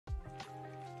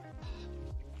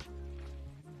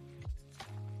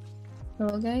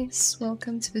Hello guys,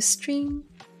 welcome to the stream.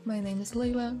 My name is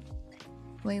Layla,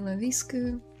 Layla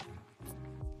Viscu.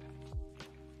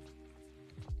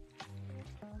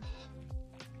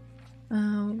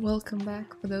 Welcome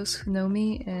back for those who know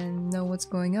me and know what's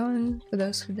going on. For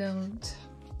those who don't,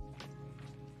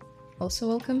 also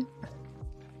welcome.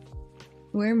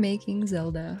 We're making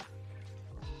Zelda.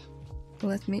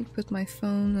 Let me put my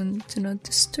phone on Do Not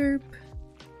Disturb.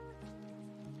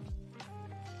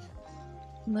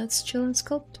 Let's chill and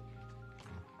sculpt.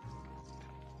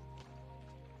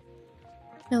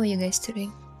 How are you guys today?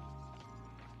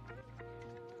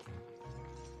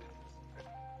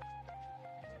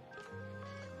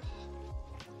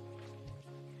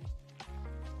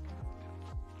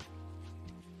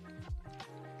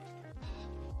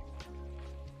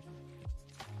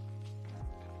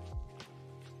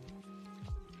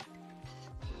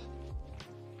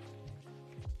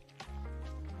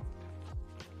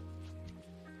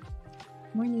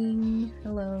 Morning,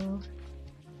 hello.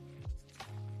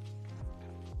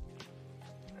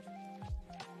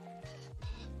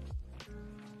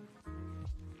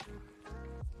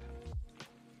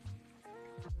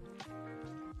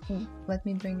 Oh, let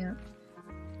me bring up.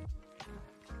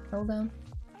 Hold on.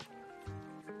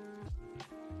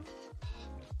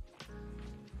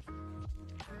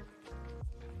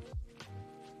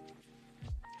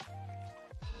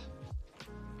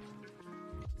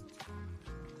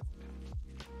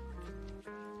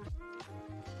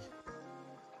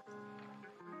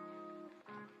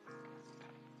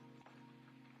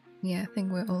 Yeah, I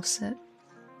think we're all set.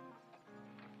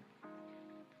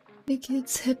 Hey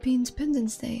kids, happy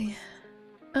Independence Day.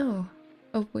 Oh,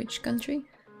 of which country?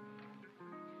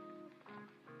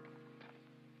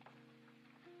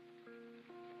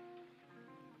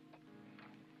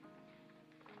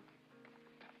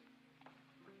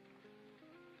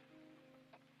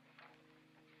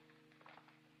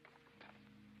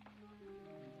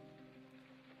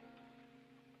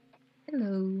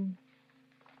 Hello.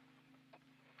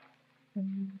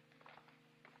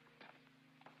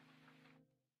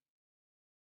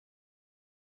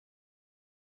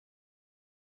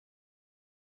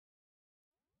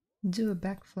 Do a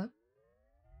backflip?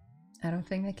 I don't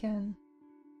think I can.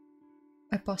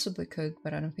 I possibly could,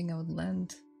 but I don't think I would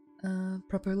land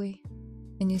properly.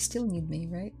 And you still need me,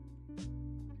 right?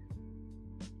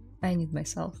 I need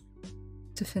myself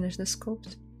to finish the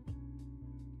sculpt.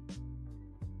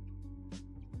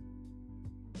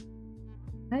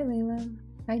 Hi Layla.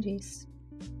 Hi Jace.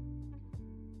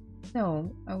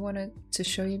 No, I wanted to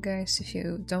show you guys, if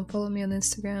you don't follow me on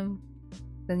Instagram,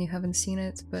 then you haven't seen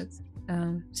it, but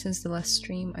since the last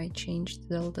stream I changed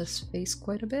Zelda's face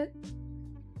quite a bit.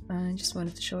 I just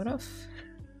wanted to show it off.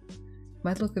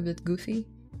 Might look a bit goofy,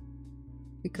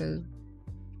 because,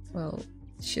 well,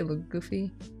 she looked goofy.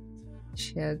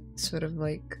 She had sort of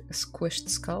like a squished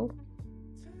skull,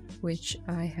 which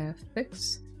I have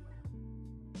fixed.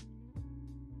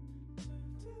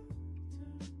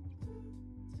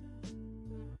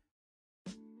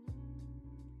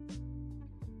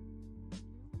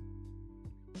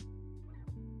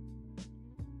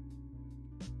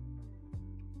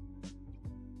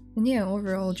 And yeah,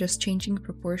 overall just changing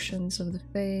proportions of the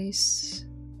face,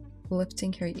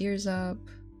 lifting her ears up,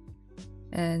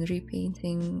 and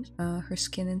repainting her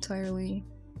skin entirely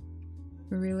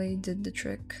really did the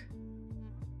trick.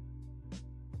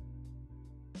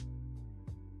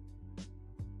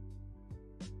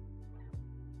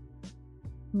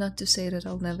 Not to say that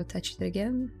I'll never touch it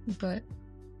again, but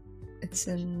it's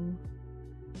in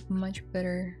much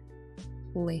better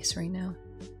place right now.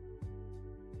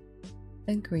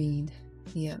 Agreed.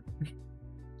 Yeah.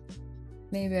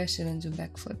 Maybe I shouldn't do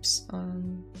backflips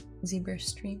on ZBrush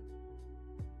stream.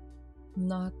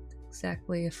 Not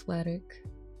exactly athletic.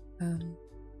 Don't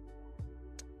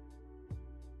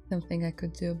think I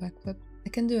could do a backflip. I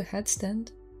can do a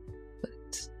headstand,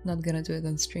 but not gonna do it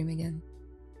on stream again.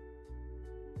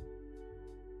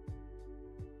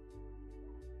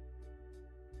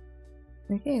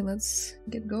 Okay, let's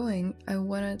get going. I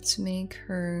wanted to make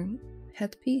her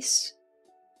headpiece.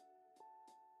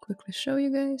 Quickly show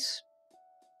you guys.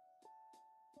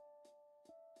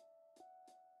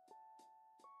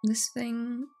 This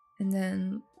thing, and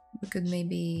then we could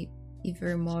maybe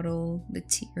either model the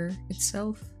tier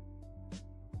itself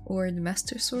or the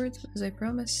Master Sword, as I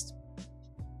promised.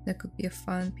 That could be a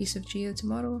fun piece of geo to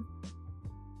model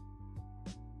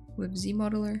with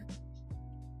ZModeler.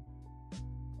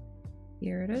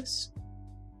 Here it is.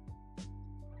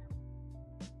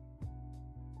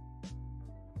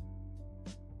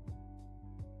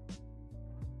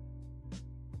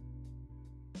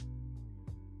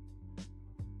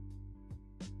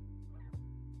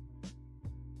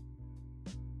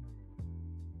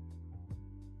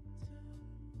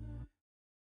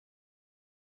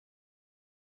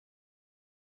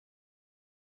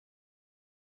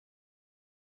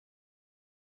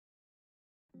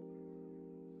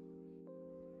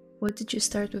 What did you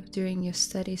start with during your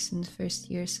studies in the first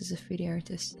years as a 3D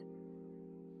artist?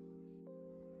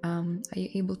 Are you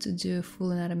able to do a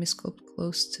full anatomy sculpt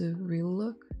close to real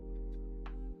look?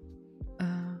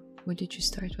 What did you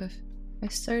start with? I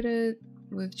started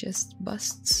with just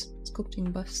busts,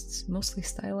 sculpting busts, mostly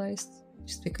stylized,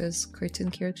 just because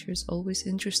cartoon characters always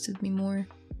interested me more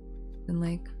than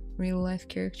like real life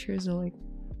characters or like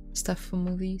stuff from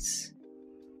movies.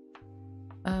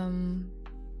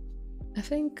 I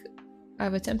think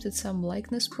I've attempted some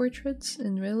likeness portraits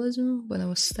in realism when I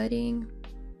was studying,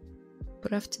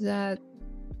 but after that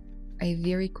I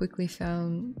very quickly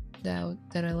found out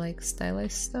that I like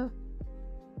stylized stuff,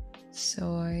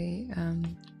 so I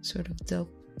sort of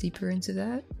delved deeper into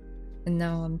that, and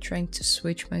now I'm trying to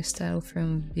switch my style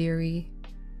from very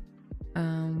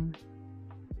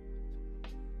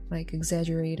like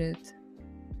exaggerated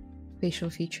facial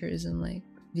features and like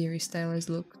very stylized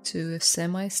look to a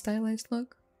semi-stylized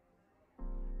look.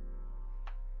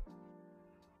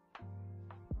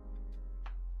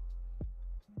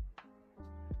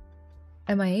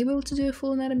 Am I able to do a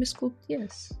full anatomy sculpt?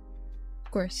 Yes.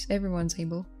 Of course, everyone's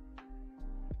able.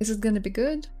 Is it gonna be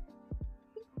good?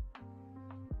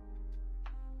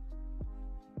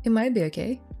 It might be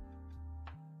okay.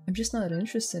 I'm just not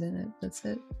interested in it, that's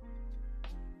it.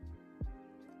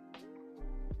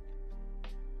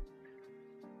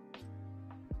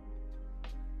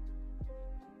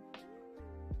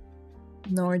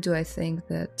 Nor do I think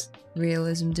that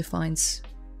realism defines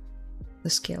the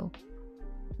skill.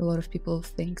 A lot of people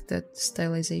think that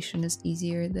stylization is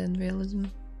easier than realism,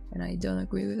 and I don't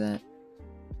agree with that.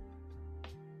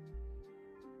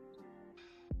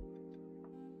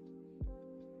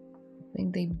 I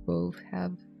think they both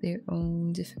have their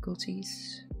own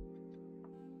difficulties.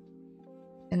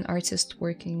 An artist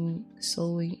working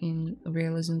solely in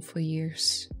realism for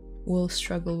years will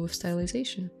struggle with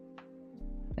stylization.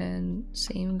 And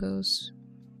same goes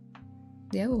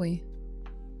the other way.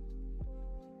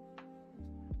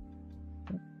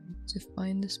 To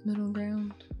find this middle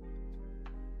ground,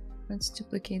 let's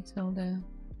duplicate Zelda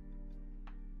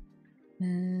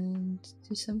and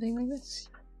do something like this.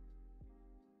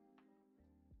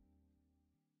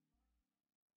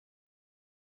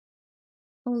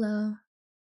 Hello.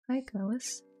 Hi,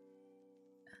 Carlos.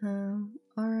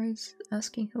 Aura's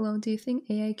asking, hello, do you think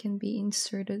AI can be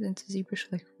inserted into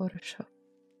ZBrush like Photoshop?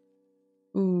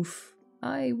 Oof,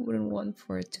 I wouldn't want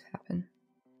for it to happen,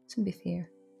 to be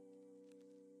fair.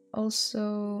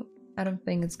 Also, I don't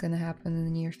think it's gonna happen in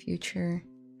the near future,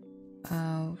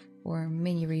 for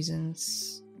many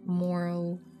reasons,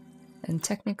 moral and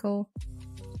technical.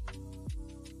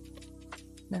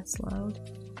 That's loud.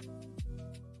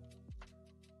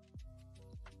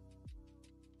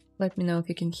 Let me know if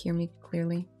you can hear me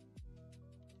clearly.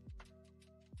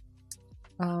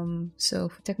 So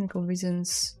for technical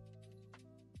reasons,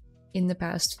 in the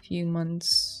past few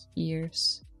months,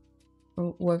 years,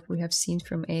 what we have seen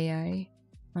from AI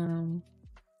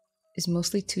is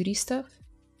mostly 2D stuff,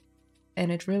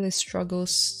 and it really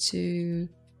struggles to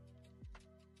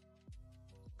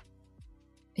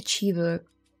achieve a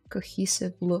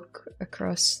cohesive look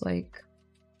across like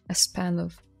a span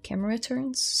of camera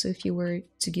turns. So if you were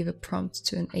to give a prompt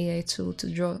to an AI tool to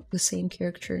draw the same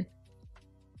character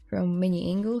from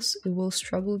many angles, it will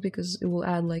struggle because it will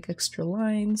add like extra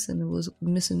lines and it will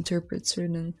misinterpret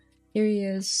certain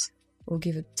areas. We'll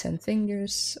give it 10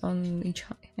 fingers on each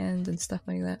hand and stuff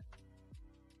like that.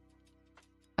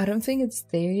 I don't think it's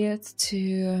there yet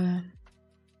to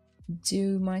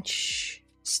do much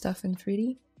stuff in 3D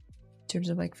in terms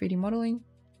of like 3D modeling,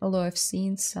 although I've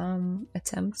seen some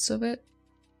attempts of it,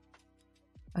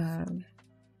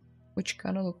 which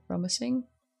kind of look promising,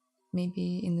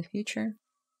 maybe in the future,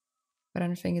 but I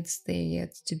don't think it's there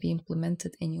yet to be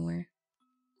implemented anywhere.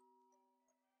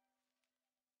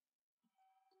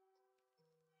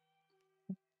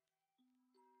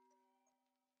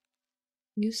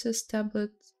 Uses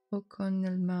tablet o con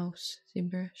el mouse,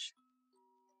 ZBrush.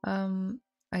 I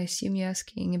assume you're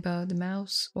asking about the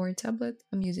mouse or a tablet.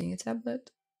 I'm using a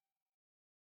tablet.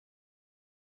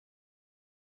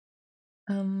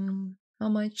 How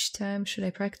much time should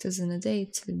I practice in a day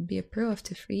to be a pro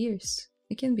after 3 years?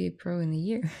 You can be a pro in a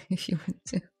year if you want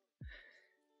to.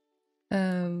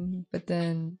 But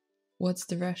then, what's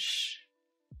the rush?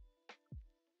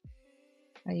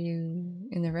 Are you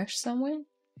in a rush somewhere?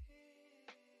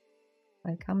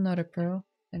 Like, I'm not a pro,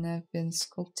 and I've been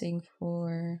sculpting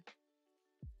for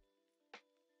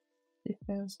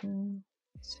 2022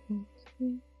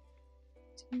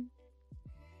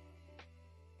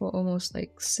 for almost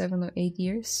like 7 or 8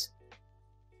 years.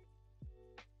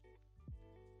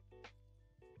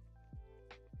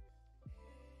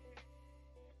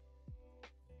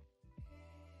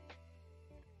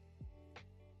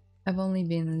 I've only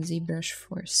been in ZBrush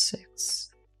for 6.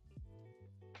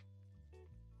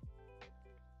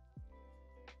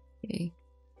 Okay.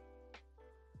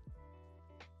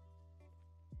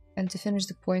 And to finish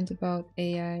the point about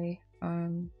AI,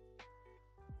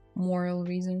 moral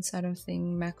reasons, I don't think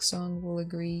Maxon will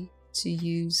agree to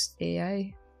use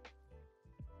AI.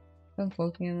 Don't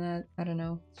quote me on that, I don't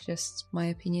know, it's just my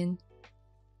opinion.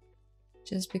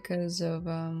 Just because of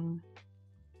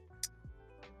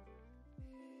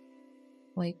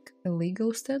like a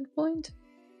legal standpoint,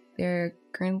 there are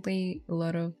currently a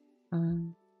lot of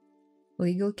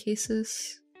legal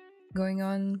cases going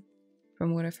on,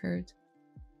 from what I've heard,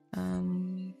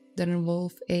 that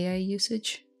involve AI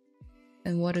usage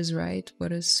and what is right,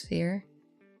 what is fair,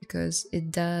 because it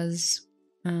does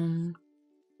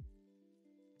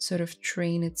sort of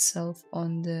train itself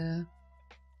on the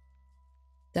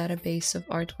database of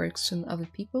artworks from other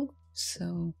people.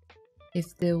 So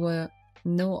if there were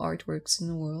no artworks in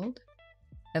the world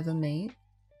ever made,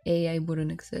 AI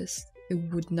wouldn't exist. It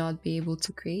would not be able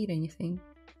to create anything.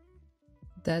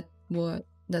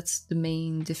 That's the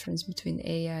main difference between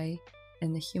AI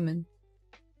and the human.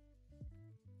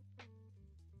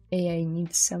 AI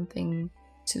needs something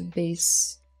to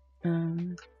base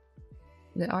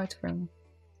the art from.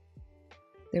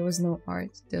 There was no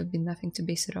art, there would be nothing to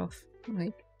base it off.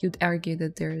 Like, you'd argue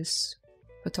that there's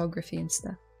photography and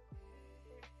stuff.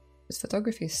 But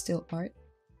photography is still art,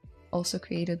 also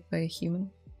created by a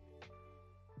human.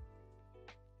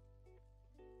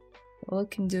 All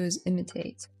it can do is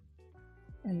imitate.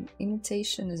 And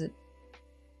imitation is a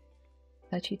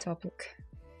touchy topic.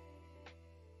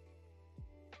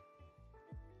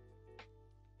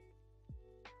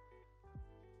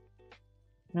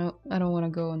 No, I don't want to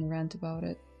go on a rant about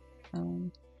it.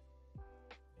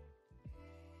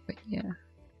 But yeah,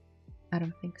 I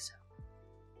don't think so.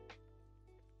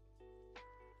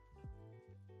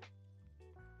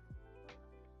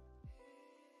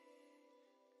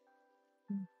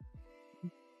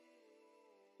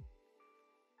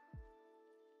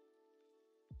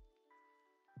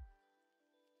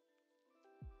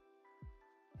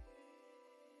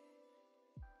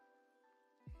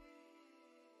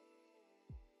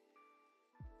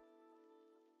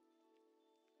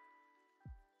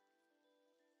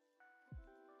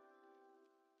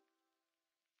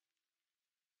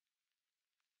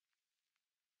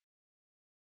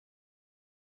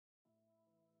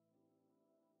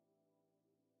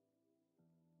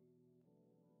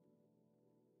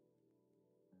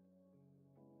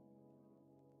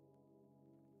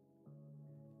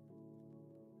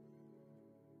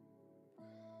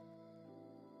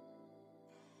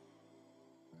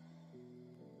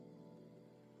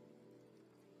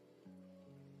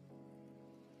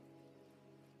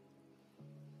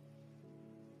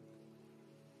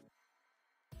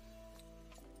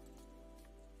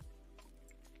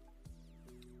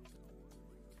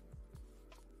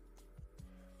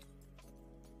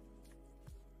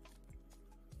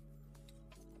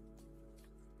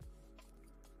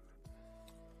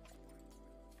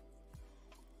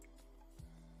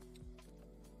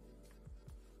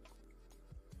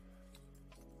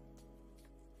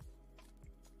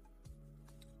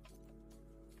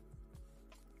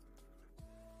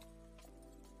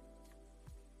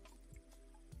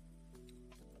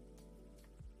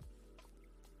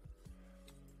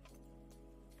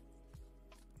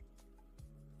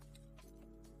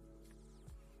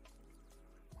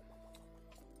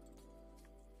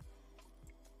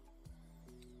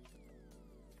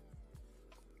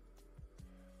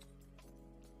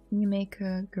 Can you make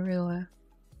a gorilla?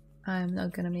 I'm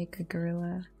not gonna make a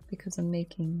gorilla because I'm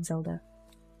making Zelda.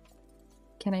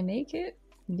 Can I make it?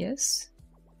 Yes.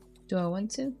 Do I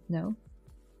want to? No.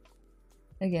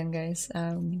 Again, guys,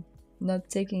 I'm not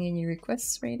taking any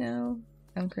requests right now.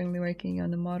 I'm currently working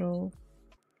on a model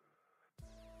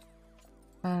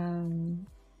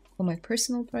for my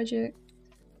personal project.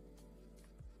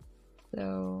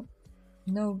 So,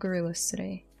 no gorillas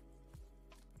today.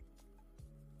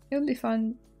 It would be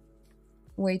fun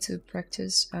way to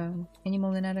practice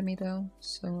animal anatomy though,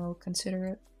 so I'll consider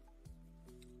it.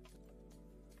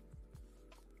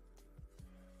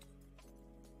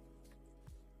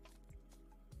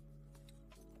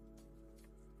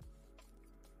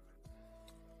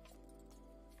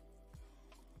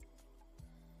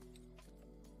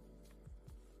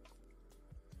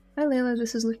 Hi Layla,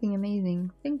 this is looking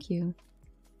amazing. Thank you.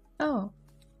 Oh,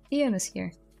 Ian is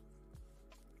here.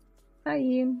 Hi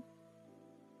Ian.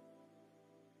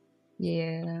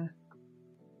 Yeah.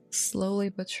 Slowly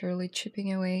but surely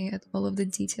chipping away at all of the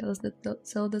details that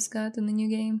Zelda's got in the new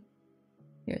game.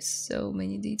 There's so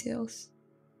many details.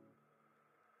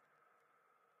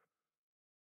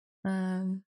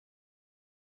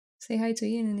 Say hi to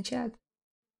Ian in the chat.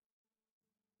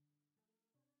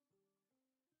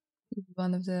 He's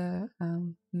one of the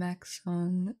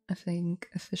Maxon, I think,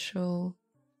 official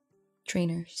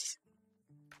trainers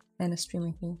and a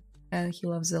streamer here. And he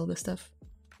loves Zelda stuff.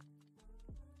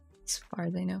 As far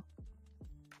as I know.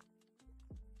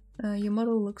 Your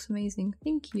model looks amazing.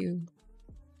 Thank you.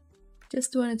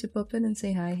 Just wanted to pop in and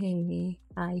say hi. Hey,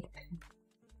 hi.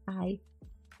 Hi.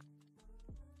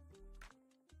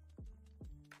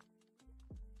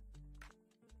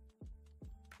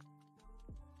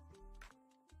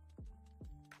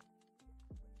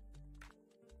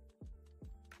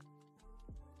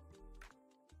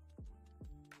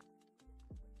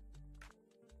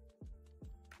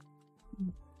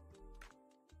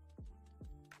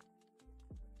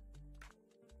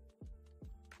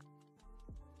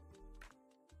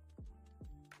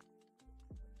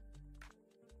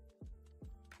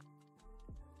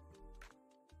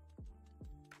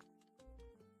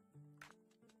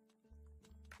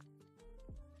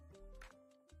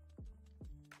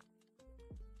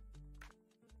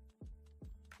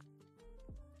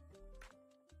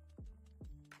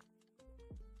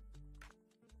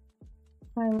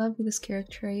 I love this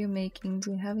character you're making.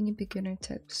 Do you have any beginner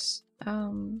tips?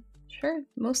 Sure.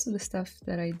 Most of the stuff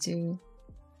that I do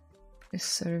is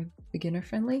sort of beginner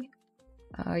friendly.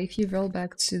 If you roll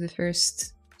back to the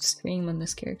first stream on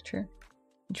this character,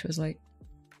 which was like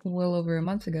well over a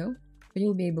month ago, but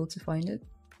you'll be able to find it.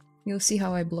 You'll see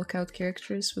how I block out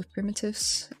characters with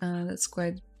primitives. That's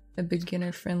quite a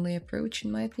beginner friendly approach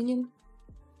in my opinion.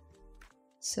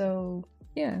 So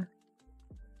yeah.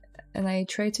 And I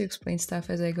try to explain stuff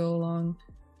as I go along,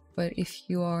 but if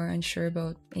you are unsure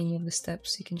about any of the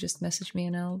steps, you can just message me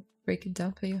and I'll break it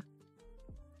down for you.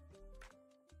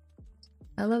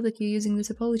 I love that you're using the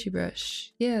topology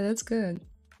brush. Yeah, that's good.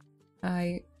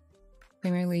 I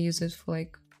primarily use it for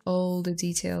like all the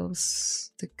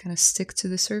details that kind of stick to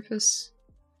the surface.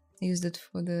 I used it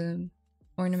for the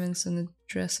ornaments on the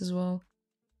dress as well.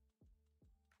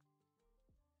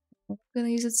 I'm gonna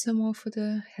use it some more for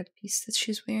the headpiece that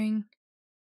she's wearing.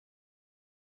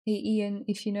 Hey Ian,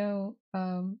 if you know,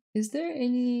 is there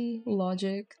any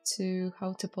logic to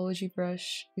how topology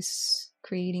brush is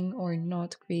creating or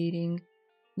not creating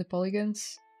the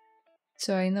polygons?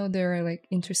 So I know there are like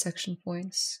intersection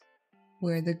points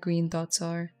where the green dots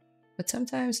are, but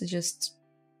sometimes it just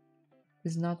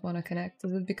does not want to connect.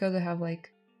 Is it because I have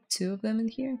like 2 of them in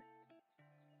here?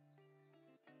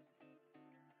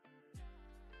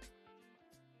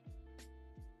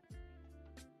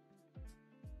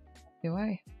 Do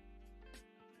I?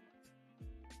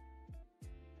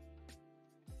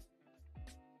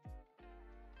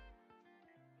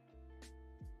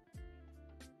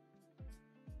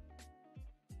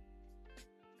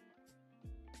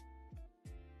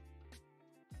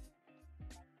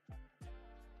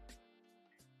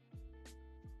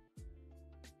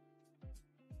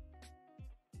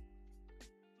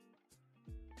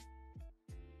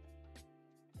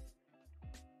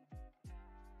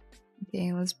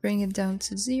 Okay, let's bring it down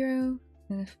to 0,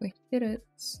 and if we hit it,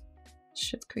 it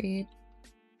should create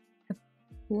a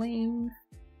plane.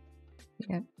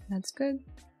 Yep, that's good.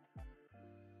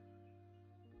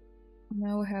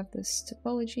 Now we have this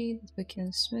topology that we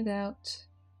can smooth out.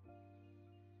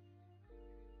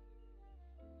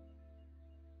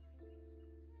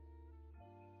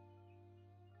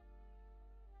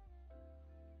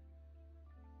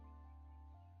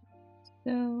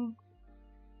 So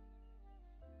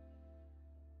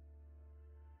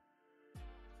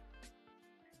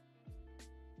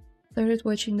started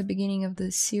watching the beginning of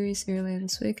the series earlier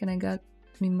this week and I got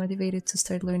me motivated to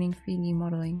start learning 3D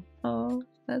modeling. Oh,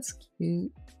 that's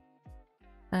cute.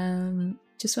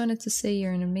 Just wanted to say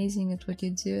you're amazing at what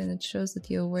you do and it shows that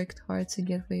you worked hard to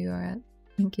get where you are at.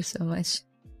 Thank you so much.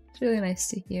 It's really nice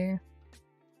to hear.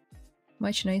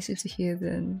 Much nicer to hear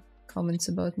than comments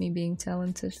about me being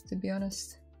talented, to be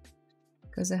honest.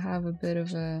 Because I have a bit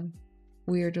of a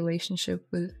weird relationship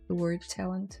with the word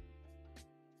talent.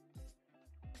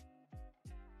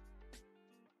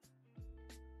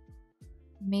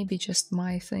 Maybe just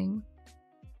my thing.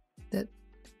 That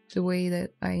the way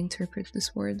that I interpret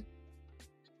this word.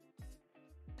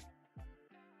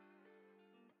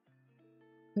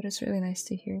 But it's really nice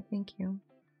to hear, thank you.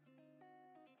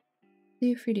 Do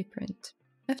you 3D print?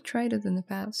 I've tried it in the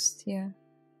past, yeah.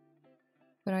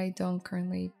 But I don't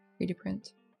currently 3D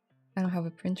print. I don't have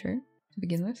a printer to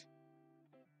begin with.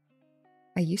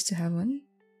 I used to have one.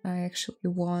 I actually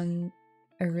won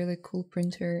a really cool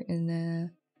printer in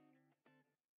a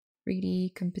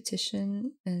 3D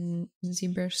competition in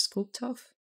ZBrush Sculpt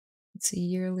Off. It's a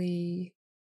yearly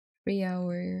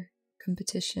 3-hour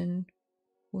competition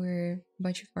where a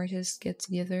bunch of artists get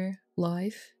together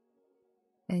live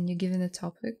and you're given a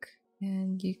topic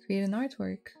and you create an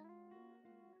artwork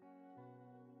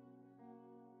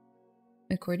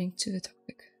according to the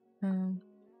topic.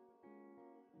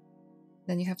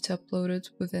 Then you have to upload it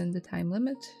within the time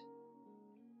limit,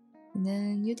 and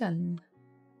then you're done.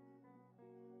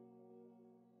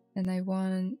 And I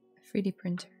won a 3D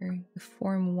printer, the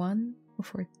Form 1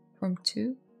 or Form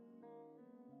 2.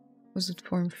 Was it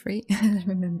Form 3? I don't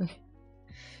remember.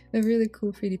 A really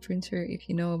cool 3D printer if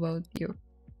you know about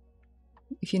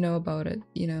it,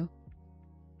 you know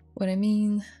what I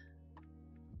mean.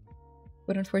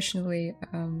 But unfortunately,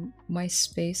 my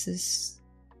space is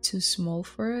too small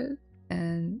for it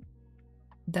and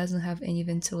doesn't have any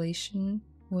ventilation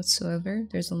whatsoever.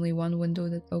 There's only one window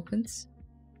that opens.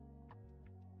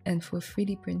 And for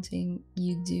 3D printing,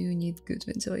 you do need good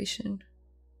ventilation.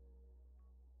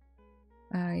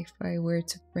 If I were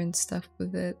to print stuff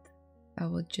with it, I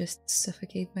would just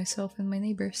suffocate myself and my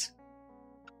neighbors.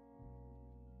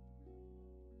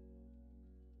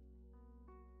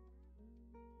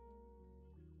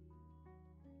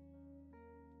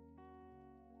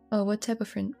 Oh, what type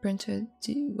of printer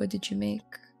what did you make?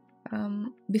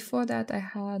 Before that I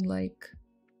had like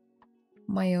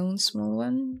my own small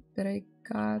one that I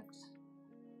got.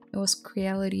 It was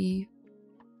Creality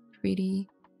 3D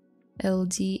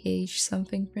LDH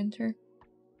something printer.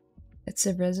 It's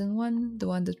a resin one, the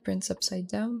one that prints upside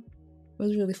down. It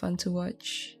was really fun to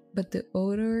watch, but the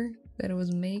odor that it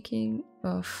was making,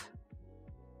 that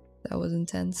was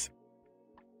intense.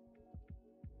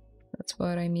 That's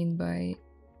what I mean by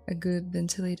a good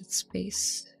ventilated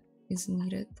space is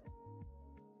needed.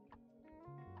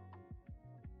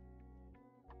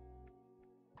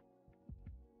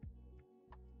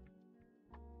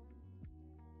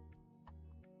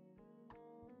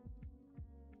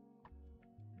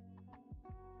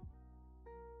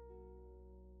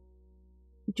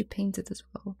 Did you paint it as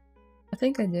well? I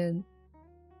think I did.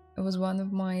 It was one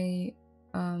of my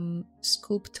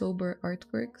Sculptober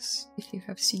artworks. If you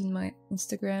have seen my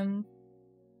Instagram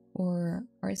or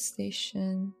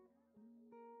ArtStation,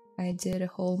 I did a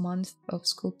whole month of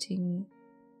sculpting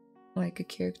like a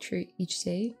character each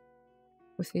day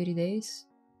for 30 days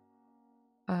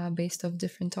based off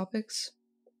different topics.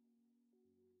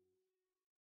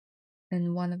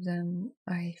 And one of them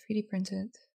I 3D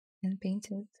printed and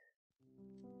painted.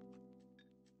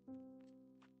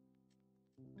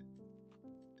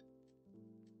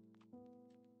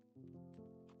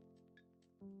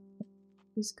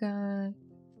 He's got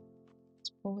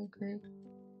this poly group,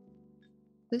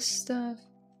 this stuff,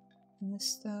 and this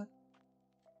stuff.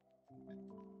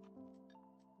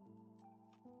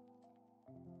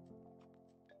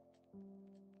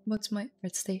 What's my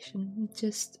ArtStation?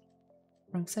 Just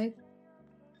wrong side.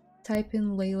 Type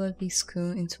in Layla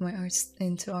Viscu into my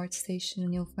ArtStation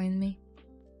and you'll find me.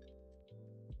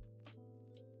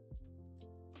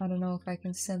 I don't know if I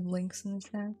can send links in the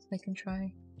chat. I can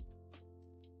try.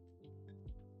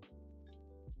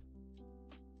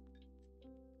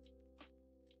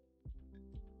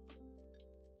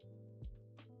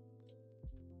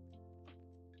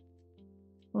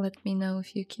 Let me know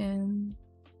if you can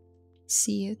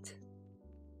see it.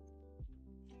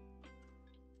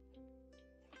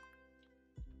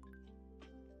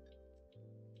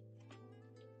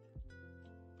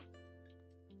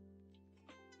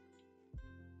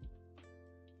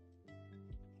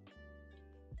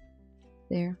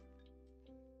 There.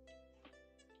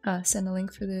 Send a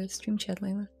link for the stream chat,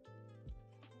 Layla.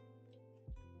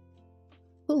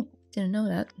 Oh, didn't know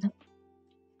that.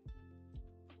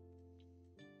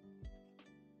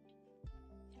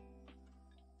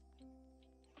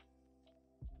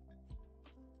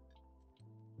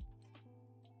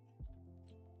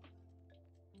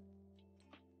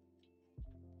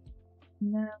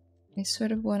 Now, I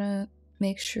sort of want to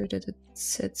make sure that it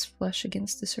sits flush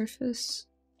against the surface.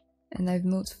 And I've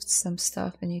moved some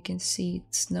stuff and you can see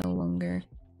it's no longer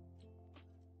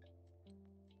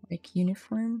like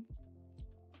uniform.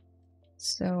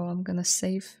 So I'm gonna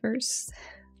save first,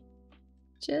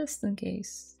 just in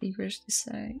case ZBrush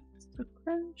decides to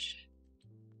crunch.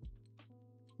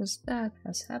 Because that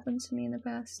has happened to me in the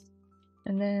past.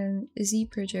 And then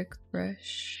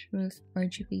ZBrush with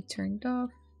RGB turned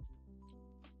off.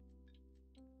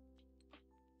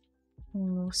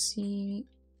 And we'll see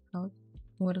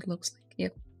what it looks like.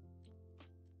 Yep.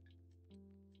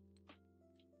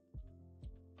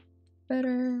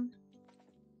 Better.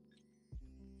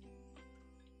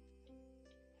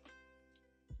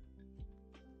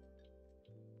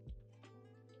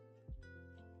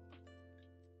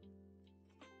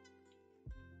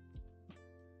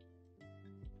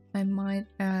 I might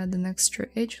add an extra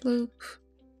edge loop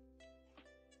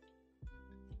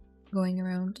going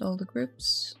around all the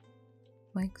groups,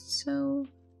 like so.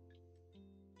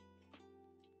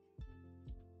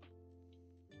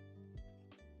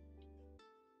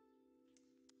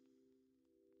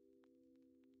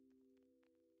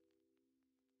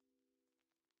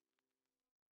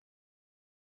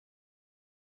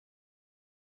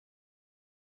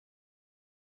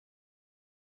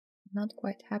 Not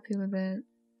quite happy with it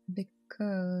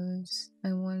because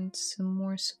I want some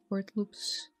more support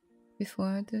loops before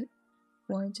I do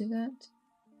that.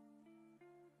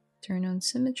 Turn on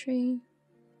symmetry.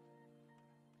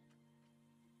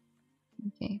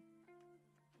 Okay.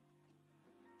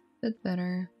 Bit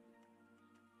better.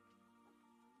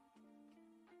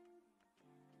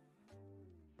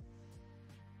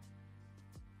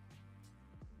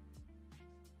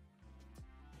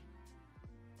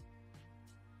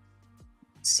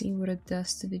 See what it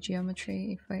does to the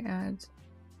geometry if I add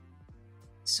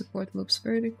support loops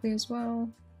vertically as well.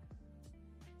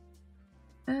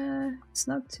 It's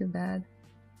not too bad.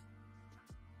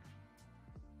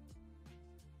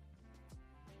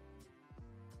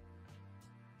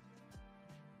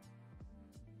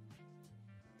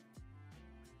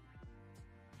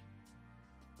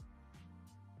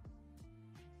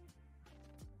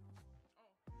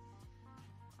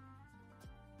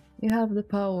 You have the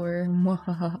power.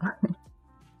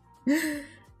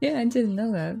 Yeah, I didn't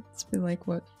know that. It's been like,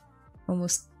 what,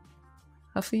 almost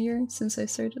half a year since I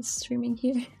started streaming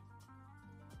here.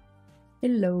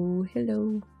 Hello,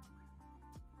 hello.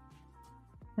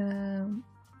 Hello,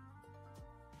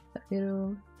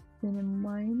 in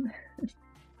mine.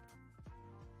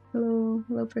 Hello,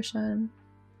 hello, Prashan.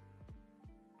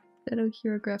 Hello,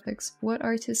 Hero Graphics. What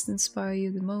artist inspired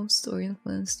you the most or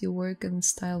influenced your work and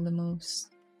style the most?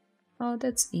 Oh,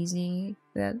 that's easy.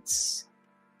 That's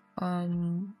a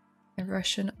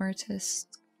Russian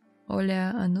artist,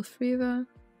 Oля Anufrieva.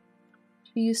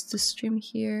 She used to stream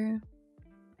here.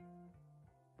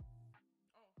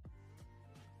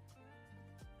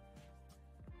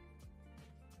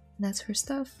 That's her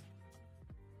stuff.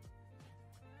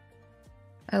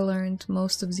 I learned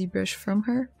most of ZBrush from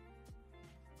her.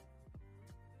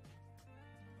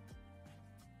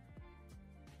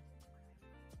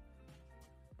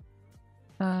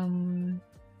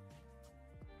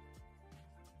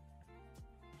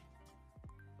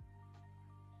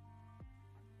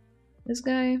 This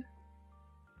guy,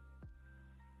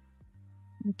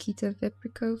 Nikita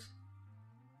Veprikov,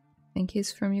 I think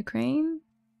he's from Ukraine.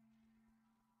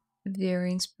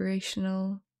 Very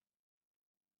inspirational,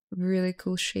 really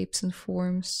cool shapes and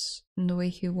forms, and the way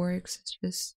he works is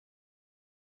just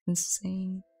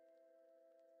insane.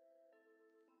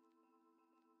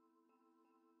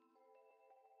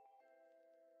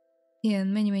 Yeah,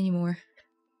 and many, many more.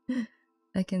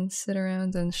 I can sit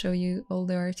around and show you all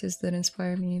the artists that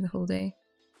inspire me the whole day,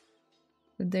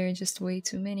 but there are just way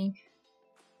too many.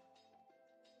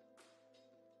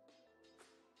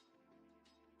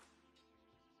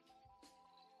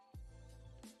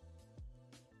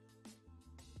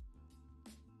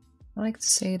 I like to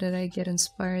say that I get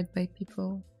inspired by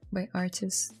people, by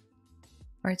artists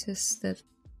that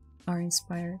are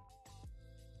inspired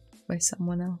by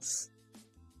someone else.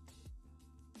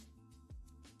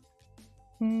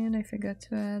 And I forgot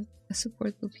to add a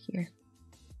support loop here.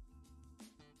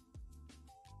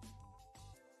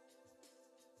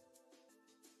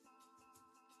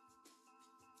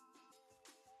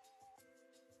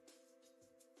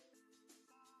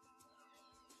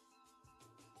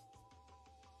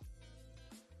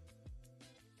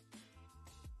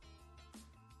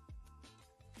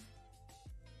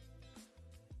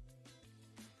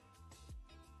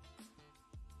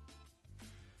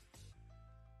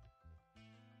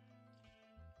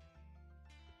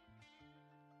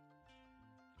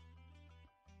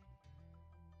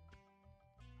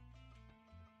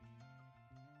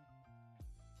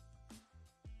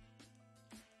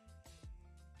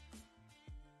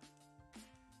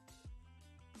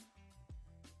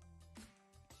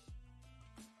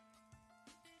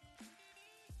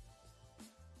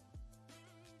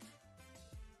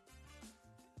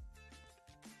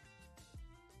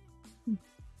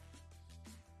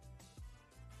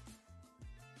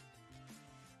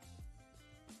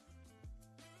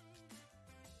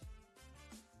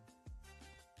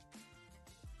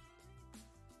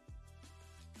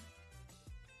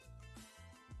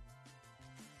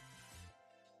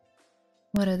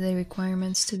 What are the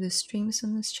requirements to the streams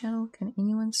on this channel? Can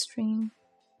anyone stream?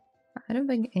 I don't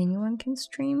think anyone can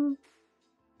stream.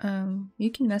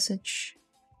 You can message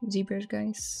ZBrush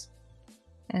guys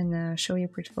and show your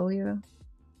portfolio.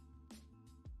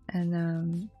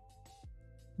 And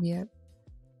yep,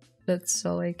 that's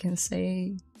all I can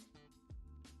say.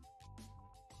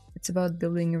 It's about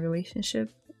building a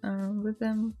relationship with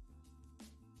them.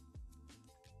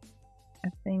 I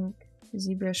think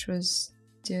ZBrush was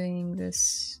doing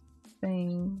this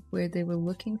thing where they were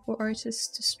looking for artists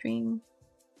to stream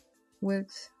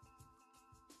with,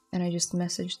 and I just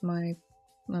messaged I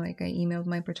emailed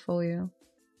my portfolio,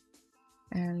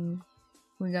 and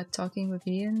we got talking with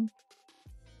Ian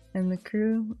and the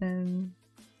crew, and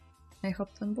I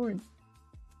hopped on board.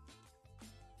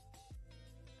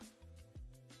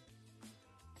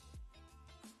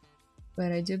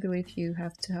 But I do believe you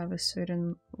have to have a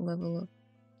certain level of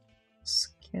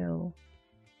skill.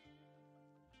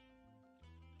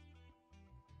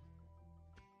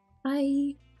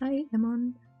 Hi,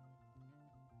 Emon.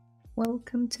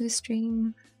 Welcome to the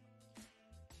stream.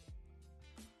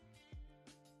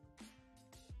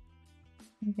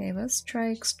 Okay, let's try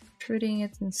extruding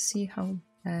it and see how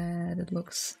bad it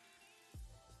looks.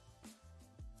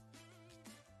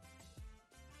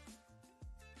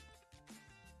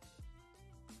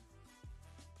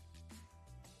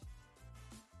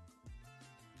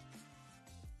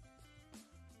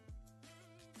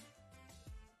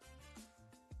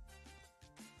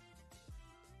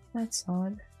 That's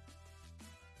odd.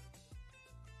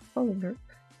 Polygraph.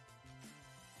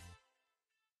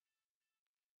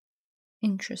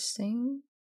 Interesting.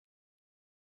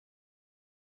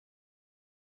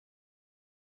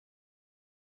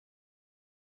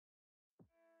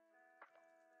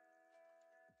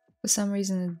 For some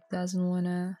reason it doesn't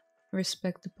wanna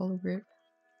respect the polygraph.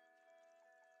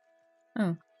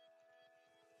 Oh.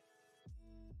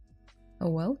 Oh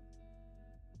well.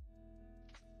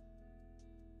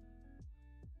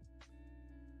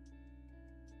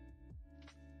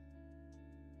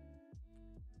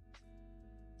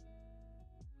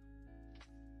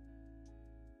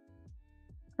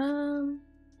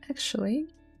 Actually,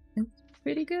 it's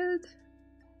pretty good.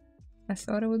 I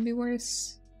thought it would be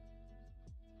worse.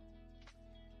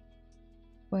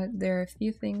 But there are a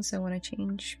few things I want to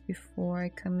change before I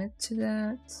commit to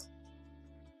that.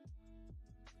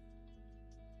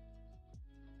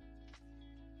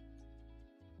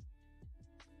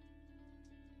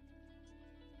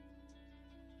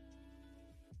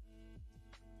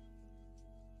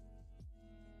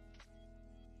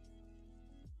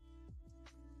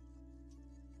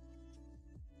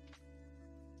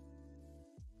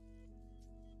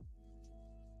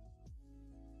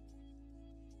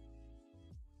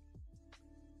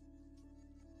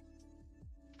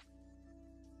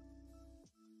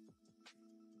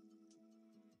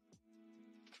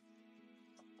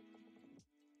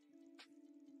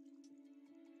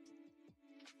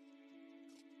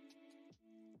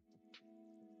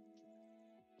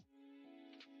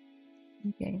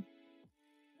 Okay.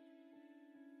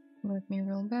 Let me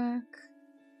roll back.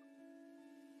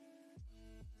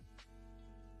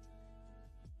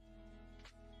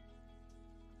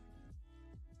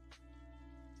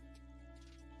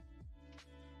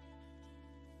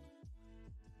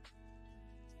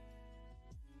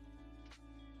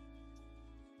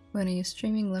 When are you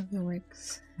streaming? Love your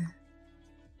works.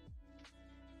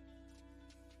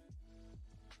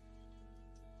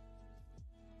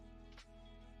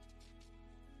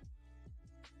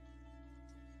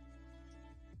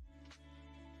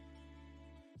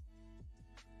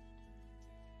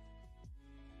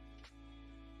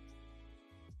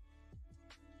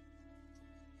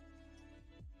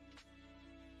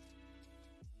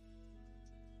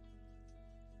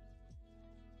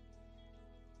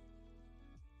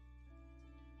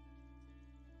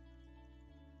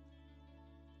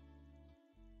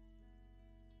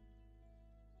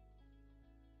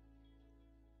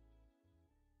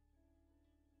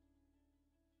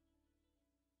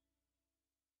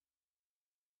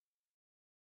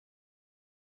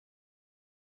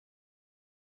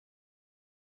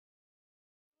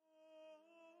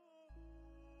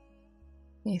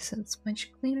 Okay, so it's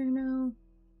much cleaner now.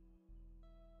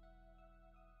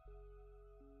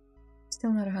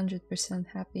 Still not 100%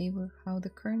 happy with how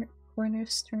the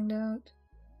corners turned out.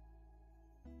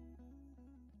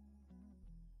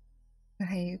 But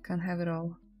hey, you can't have it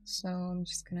all. So I'm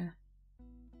just gonna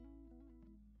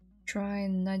try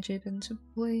and nudge it into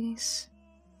place.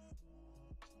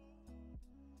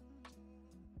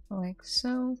 Like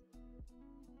so.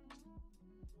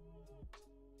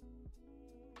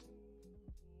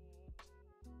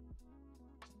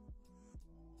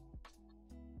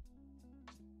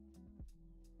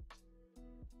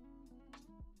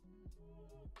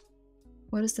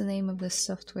 What is the name of this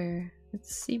software?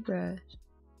 It's ZBrush.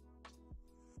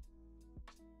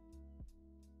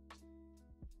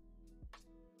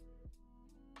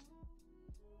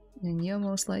 And you're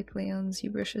most likely on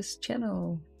ZBrush's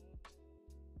channel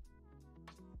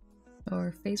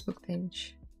or Facebook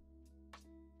page.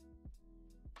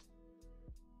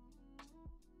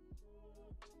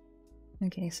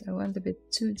 Okay, so I went a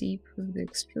bit too deep with the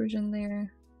extrusion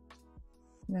there.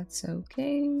 That's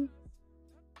okay.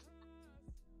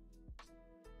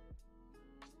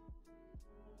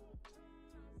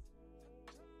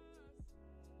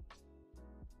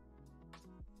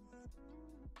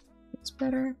 It's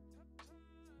better.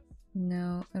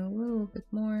 Now a little bit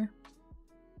more.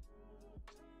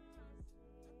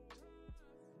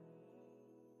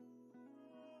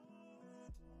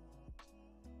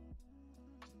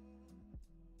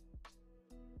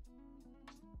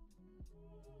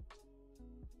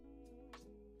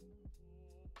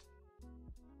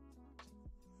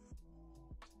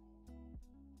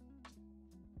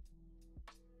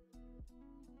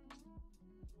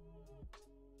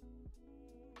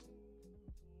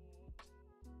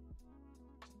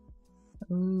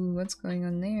 Ooh, what's going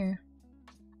on there?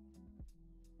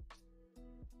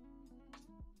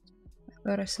 I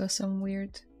thought I saw some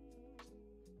weird...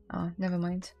 Oh, never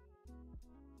mind.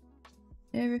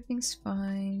 Everything's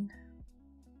fine.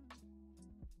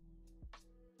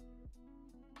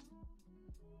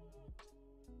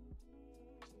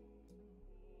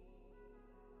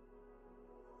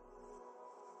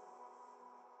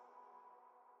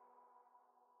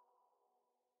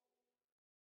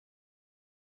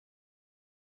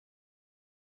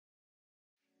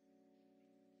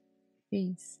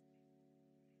 Jeez.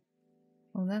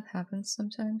 Well, that happens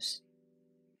sometimes.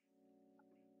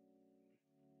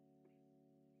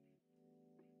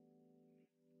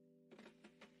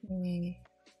 Yay.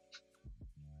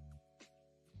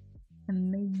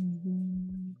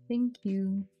 Amazing. Thank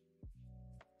you.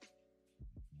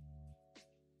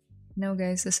 No,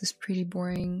 guys, this is pretty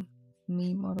boring,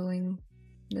 me modeling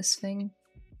this thing.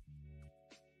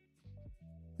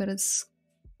 But it's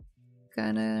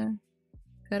gotta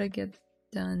get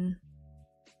done.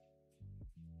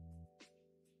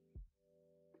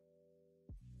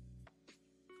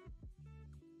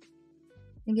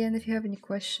 Again, if you have any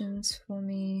questions for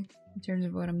me in terms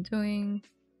of what I'm doing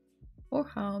or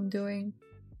how I'm doing,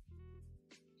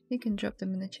 you can drop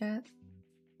them in the chat.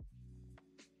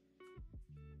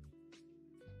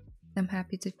 I'm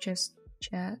happy to just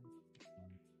chat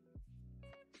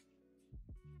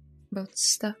about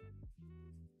stuff.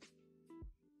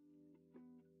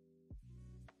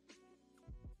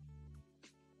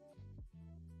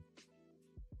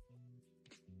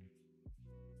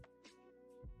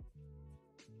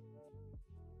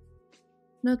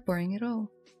 Not boring at all.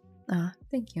 Ah,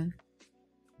 thank you.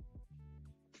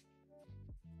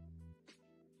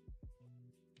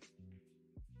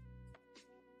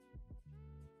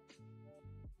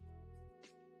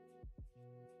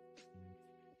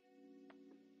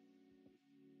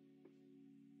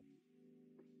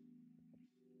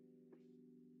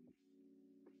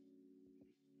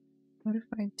 What if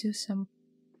I do some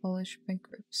polish by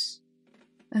groups?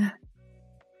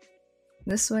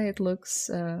 This way it looks,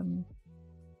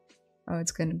 oh,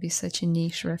 it's gonna be such a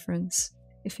niche reference.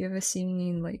 If you ever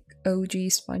seen like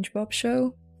OG SpongeBob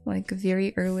show, like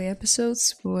very early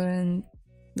episodes when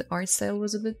the art style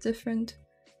was a bit different,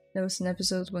 there was an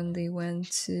episode when they went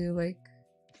to like,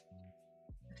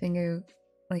 I think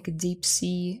like a deep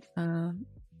sea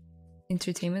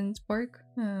entertainment park,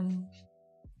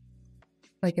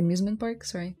 like amusement park,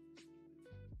 sorry.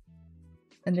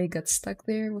 And they got stuck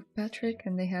there with Patrick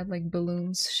and they had like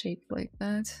balloons shaped like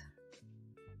that.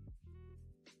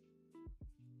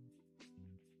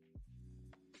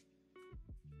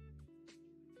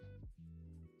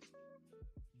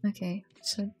 Okay,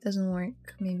 so it doesn't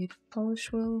work. Maybe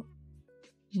polish will?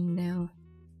 No.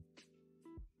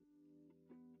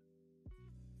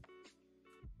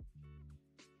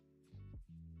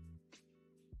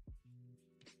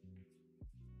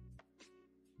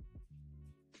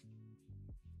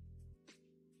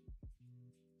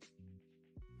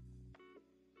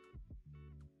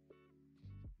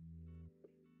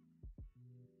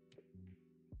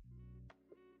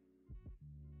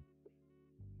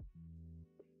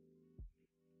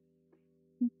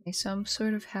 Okay, so I'm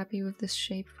sort of happy with this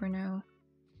shape for now.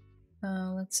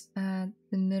 Let's add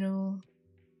the middle,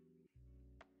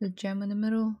 the gem in the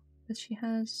middle that she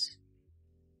has.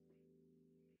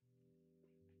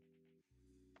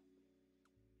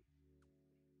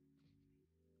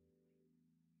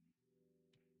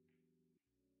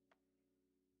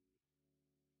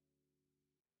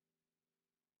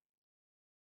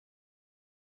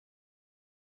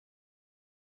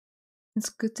 It's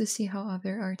good to see how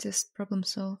other artists problem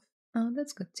solve. Oh,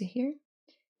 that's good to hear.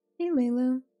 Hey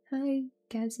Layla, Hi,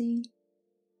 Gazzy.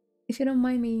 If you don't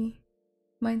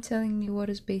mind telling me what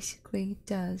it basically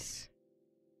does.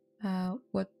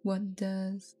 What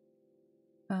does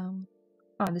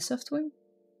the software?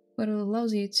 What it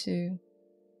allows you to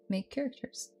make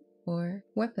characters or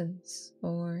weapons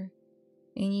or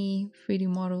any 3D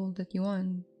model that you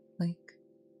want, like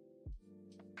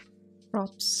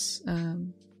props.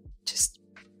 Just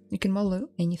you can model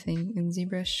anything in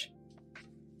ZBrush.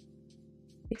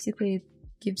 Basically, it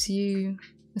gives you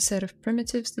a set of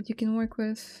primitives that you can work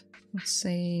with. Let's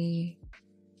say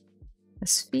a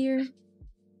sphere,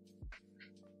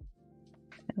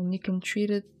 and you can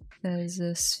treat it as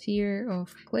a sphere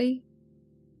of clay,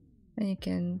 and you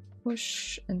can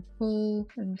push and pull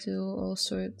and do all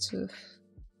sorts of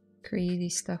crazy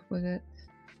stuff with it.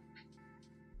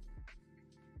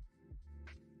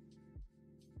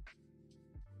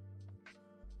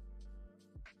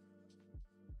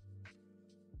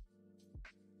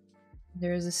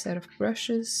 There's a set of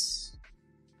brushes,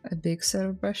 a big set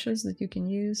of brushes that you can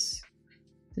use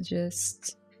to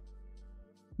just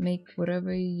make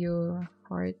whatever your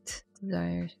heart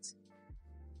desires.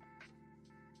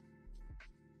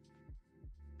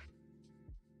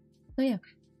 So yeah,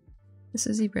 this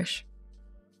is ZBrush.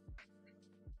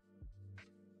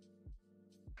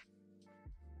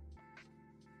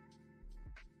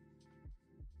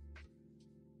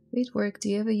 Great work. Do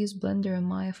you ever use Blender or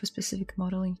Maya for specific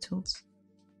modeling tools?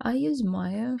 I use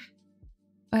Maya.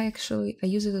 I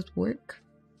use it at work,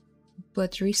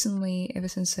 but recently, ever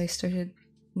since I started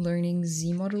learning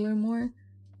ZModeler more,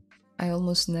 I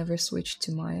almost never switched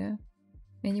to Maya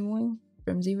anymore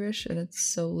from ZBrush, and it's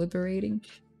so liberating.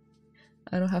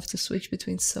 I don't have to switch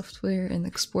between software and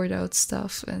export out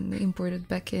stuff and import it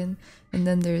back in, and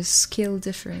then there's scale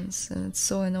difference, and it's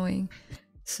so annoying.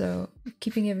 So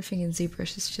keeping everything in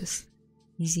ZBrush is just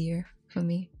easier for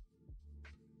me.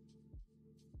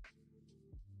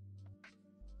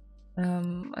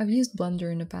 I've used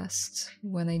Blender in the past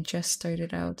when I just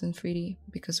started out in 3D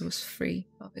because it was free,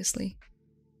 obviously.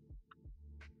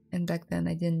 And back then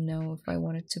I didn't know if I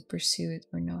wanted to pursue it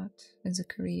or not as a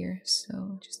career,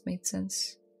 so it just made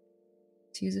sense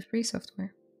to use a free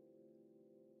software.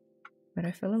 But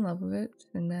I fell in love with it,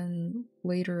 and then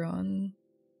later on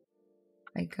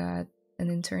I got an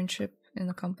internship in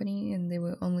a company and they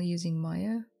were only using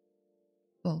Maya.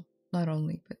 Well, not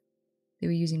only, but they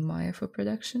were using Maya for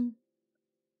production.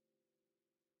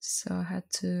 So I had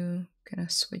to kind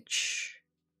of switch.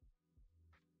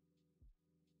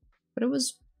 But it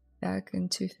was back in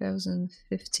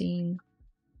 2015,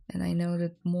 and I know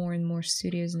that more and more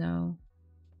studios now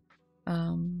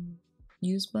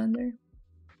use Blender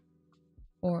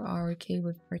or are okay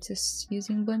with artists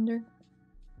using Blender.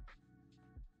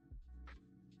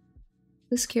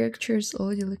 This character is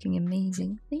already looking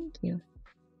amazing. Thank you.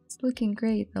 It's looking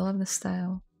great. I love the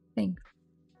style. Thanks.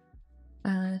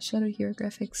 Shadow Hero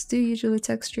Graphics. Do you usually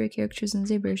texture characters in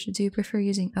ZBrush, or do you prefer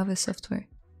using other software?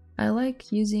 I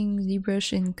like using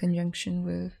ZBrush in conjunction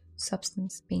with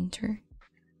Substance Painter.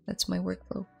 That's my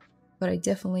workflow. But I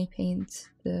definitely paint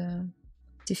the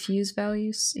diffuse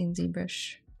values in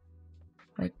ZBrush.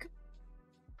 Like,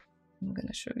 I'm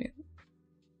gonna show you.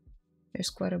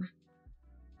 There's quite a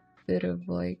bit of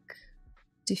like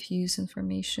diffuse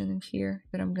information in here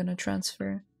that I'm gonna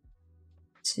transfer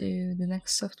to the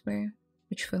next software,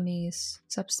 which for me is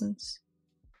Substance.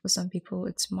 For some people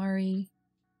it's Mari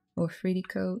or 3D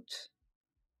Coat.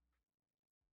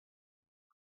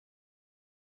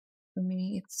 For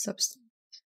me it's Substance.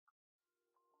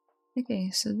 Okay,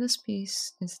 so this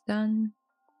piece is done.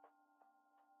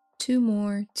 2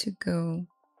 more to go.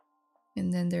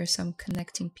 And then there are some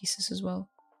connecting pieces as well.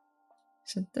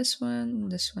 So this one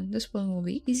will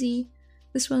be easy.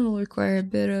 This one will require a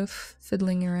bit of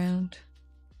fiddling around,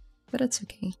 but that's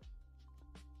okay.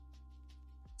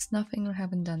 It's nothing I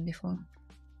haven't done before.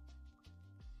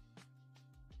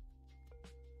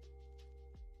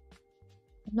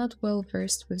 I'm not well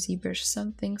versed with ZBrush.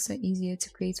 Some things are easier to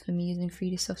create for me using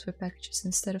 3D software packages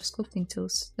instead of sculpting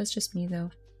tools. That's just me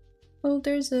though. Well,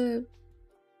 there's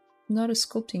not a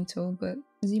sculpting tool, but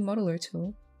ZModeler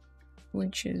tool,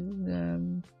 which is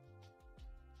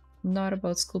not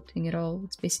about sculpting at all.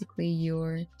 It's basically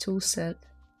your tool set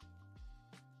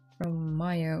from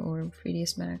Maya or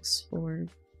 3ds Max or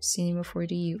Cinema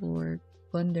 4D or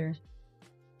Blender.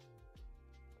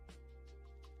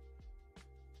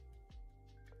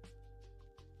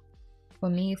 For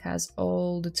me, it has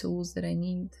all the tools that I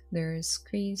need. There's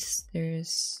crease,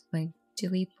 there's like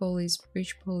delete polys,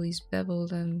 bridge polys, bevel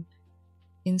them,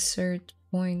 insert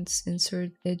points,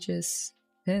 insert edges,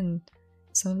 and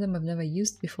some of them I've never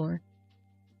used before.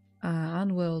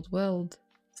 Unweld, weld,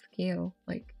 scale.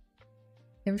 Like,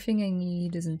 everything I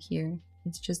need isn't here.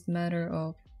 It's just a matter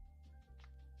of,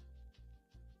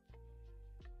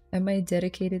 am I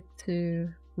dedicated to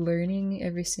learning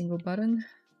every single button?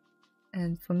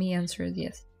 And for me, answer is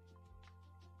yes.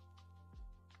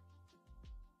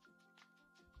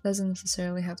 Doesn't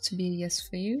necessarily have to be a yes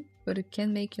for you, but it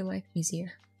can make your life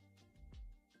easier.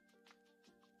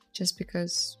 Just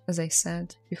because, as I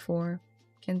said before,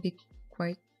 it can be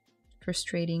quite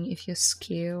frustrating if your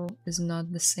scale is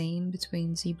not the same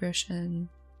between ZBrush and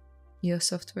your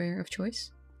software of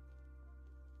choice.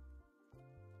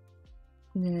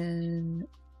 Then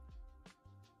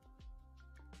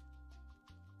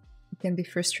it can be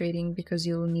frustrating because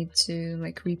you'll need to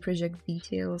like reproject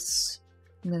details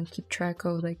and then keep track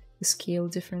of like the scale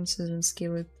differences and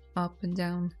scale it up and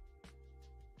down.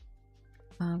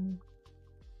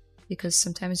 Because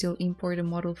sometimes you'll import a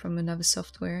model from another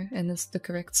software and it's the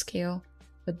correct scale,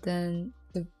 but then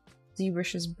the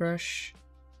ZBrush's brush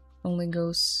only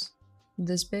goes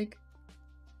this big,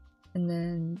 and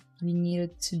then you need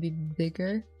it to be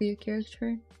bigger for your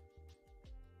character.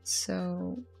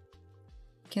 So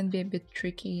it can be a bit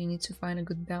tricky, you need to find a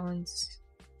good balance.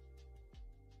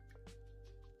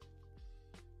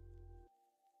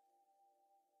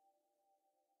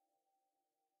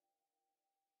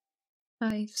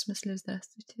 Hi, в смысле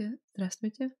здравствуйте.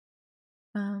 Здравствуйте.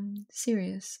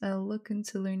 Serious, I'll look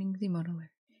into learning the modeler.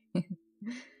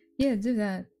 Yeah, do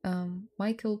that.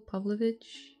 Michael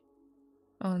Pavlovich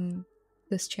on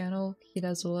this channel, he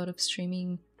does a lot of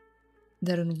streaming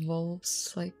that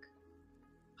involves like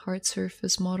hard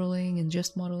surface modeling and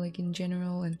just modeling in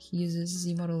general, and he uses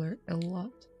ZModeler a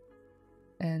lot.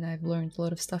 And I've learned a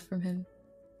lot of stuff from him.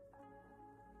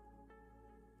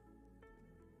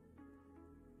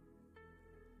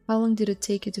 How long did it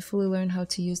take you to fully learn how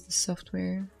to use the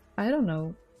software? I don't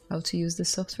know how to use the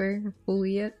software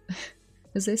fully yet.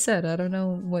 As I said, I don't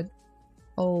know what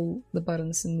all the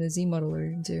buttons in the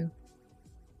ZModeler do.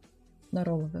 Not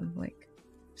all of them, like,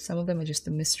 some of them are just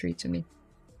a mystery to me.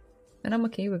 And I'm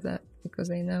okay with that,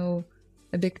 because I know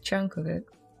a big chunk of it.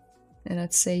 And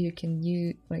I'd say you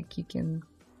can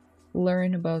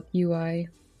learn about UI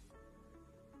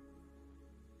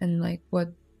and like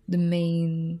what the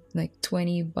main like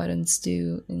 20 buttons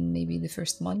do in maybe the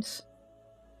first month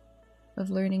of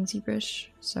learning ZBrush.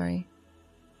 Sorry,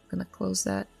 I'm gonna close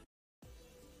that.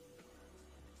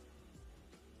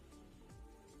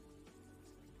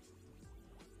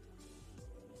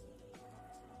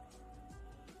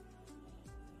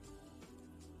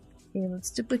 Okay,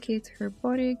 let's duplicate her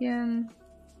body again.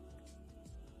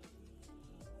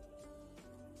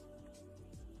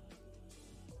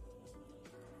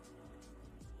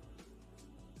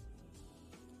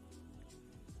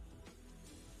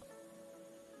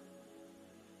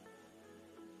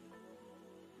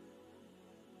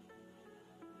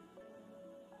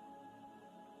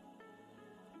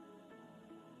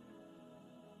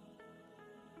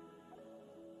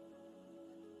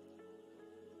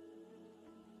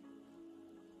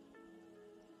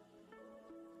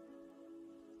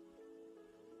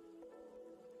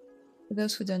 For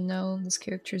those who don't know, this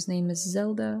character's name is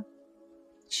Zelda.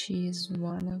 She is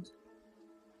one of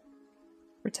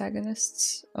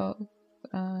protagonists of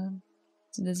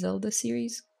the Zelda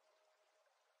series,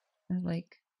 and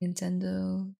like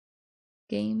Nintendo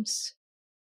games.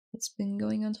 It's been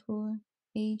going on for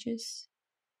ages.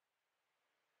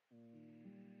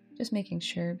 Just making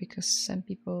sure, because some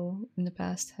people in the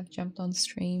past have jumped on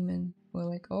stream and were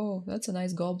like, oh, that's a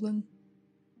nice goblin.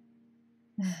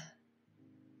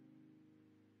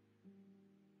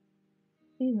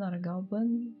 She's not a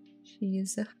goblin. She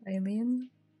is a Hylian,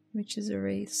 which is a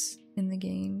race in the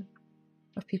game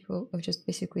of people, of just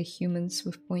basically humans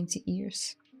with pointy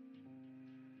ears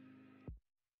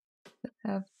that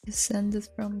have descended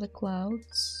from the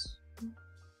clouds.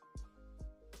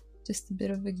 Just a bit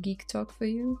of a geek talk for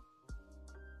you.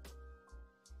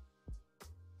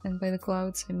 And by the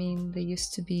clouds, I mean they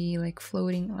used to be like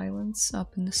floating islands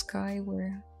up in the sky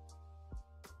where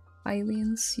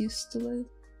aliens used to live.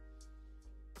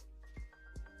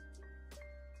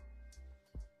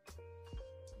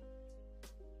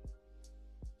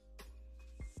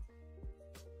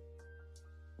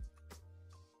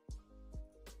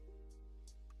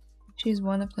 She's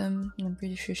one of them, and I'm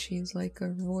pretty sure she's like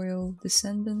a royal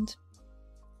descendant.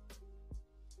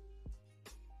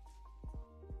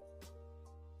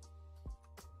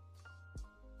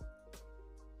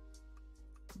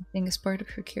 I think as part of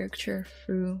her character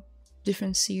through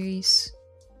different series,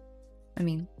 I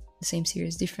mean the same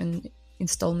series, different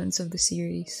installments of the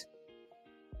series,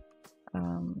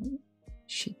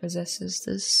 she possesses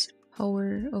this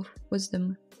power of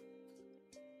wisdom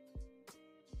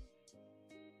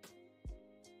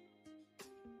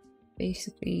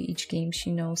basically each game she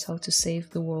knows how to save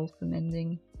the world from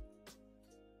ending.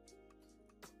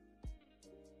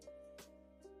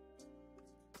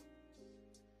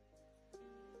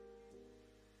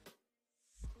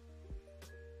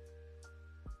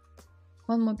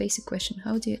 One more basic question: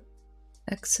 how do you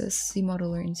access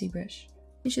ZModeler in ZBrush?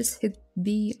 You just hit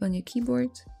B on your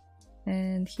keyboard,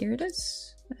 and here it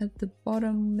is at the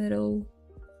bottom middle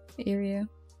area.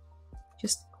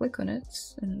 Just click on it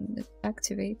and it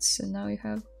activates, and now you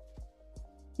have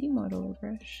ZModeler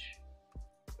brush.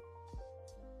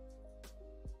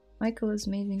 Michael is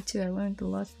amazing too. I learned a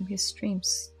lot from his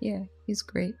streams. Yeah, he's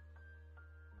great.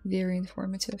 Very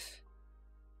informative.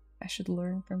 I should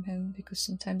learn from him because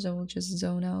sometimes I will just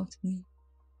zone out and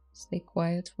stay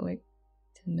quiet for like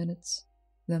 10 minutes.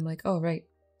 And I'm like, oh right,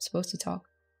 I'm supposed to talk.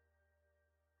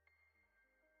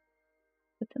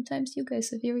 But sometimes you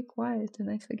guys are very quiet and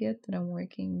I forget that I'm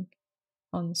working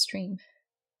on the stream.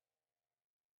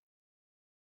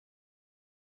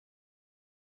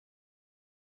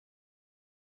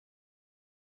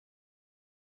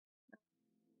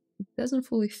 It doesn't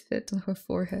fully fit on her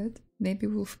forehead. Maybe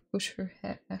we'll push her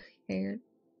hair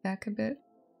back a bit.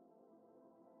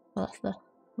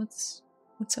 What's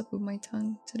up with my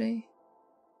tongue today?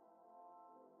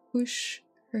 Push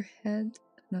her head,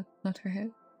 not her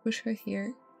head. Push her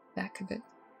hair back a bit.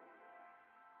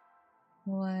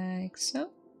 Like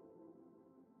so.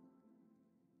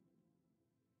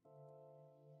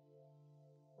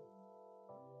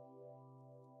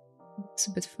 It's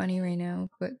a bit funny right now,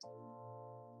 but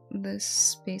this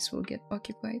space will get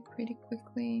occupied pretty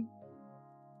quickly.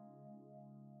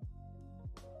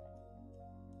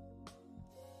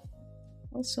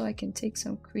 Also, I can take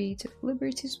some creative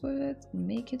liberties with it and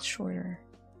make it shorter.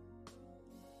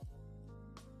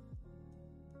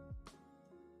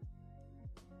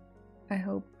 I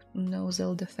hope no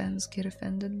Zelda fans get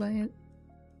offended by it.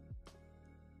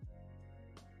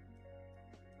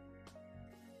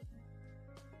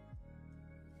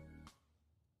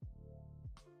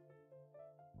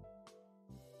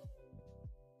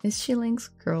 Is she Link's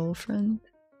girlfriend?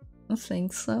 I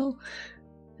think so.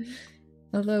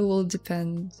 Although it will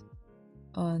depend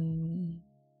on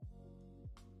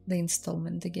the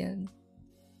installment again.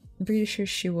 I'm pretty sure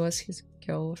she was his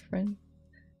girlfriend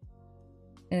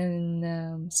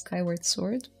in Skyward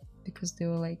Sword, because they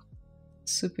were like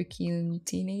super cute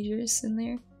teenagers in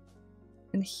there.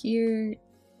 And here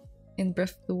in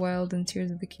Breath of the Wild and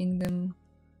Tears of the Kingdom,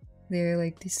 they're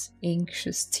like these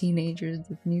anxious teenagers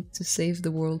that need to save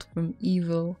the world from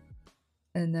evil.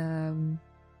 And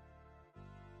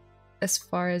as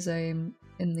far as I'm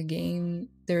in the game,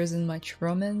 there isn't much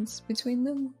romance between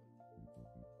them.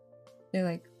 They're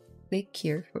like, they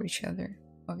care for each other,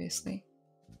 obviously.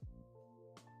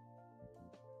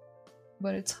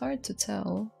 But it's hard to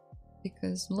tell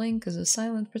because Link is a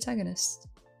silent protagonist.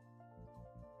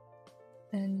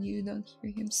 And you don't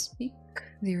hear him speak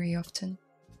very often.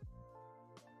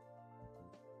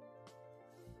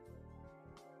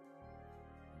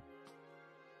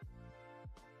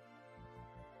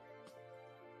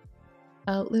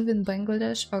 I live in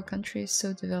Bangladesh. Our country is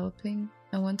so developing.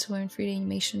 I want to learn 3D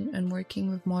animation and working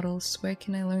with models. Where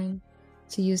can I learn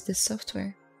to use this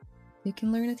software? You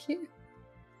can learn it here.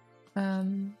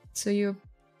 So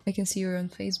I can see you're on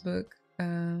Facebook.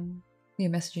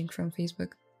 You're messaging from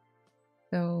Facebook.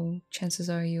 So chances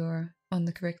are you're on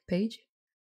the correct page.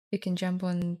 You can jump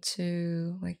on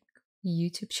to like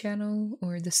YouTube channel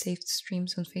or the saved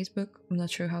streams on Facebook. I'm not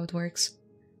sure how it works.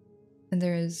 And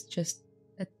there is just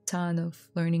a ton of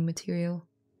learning material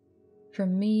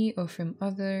from me or from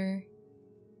other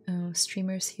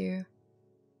streamers here.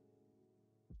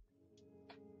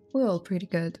 We're all pretty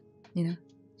good, you know,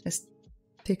 just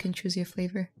pick and choose your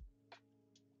flavor.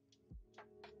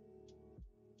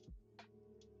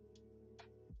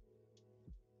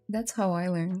 That's how I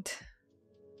learned.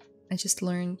 I just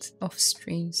learned off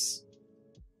streams.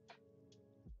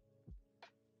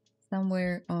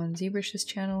 Somewhere on ZBrush's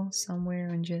channel, somewhere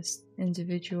on just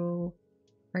individual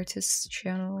artists'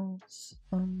 channels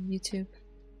on YouTube.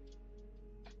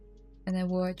 And I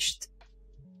watched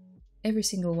every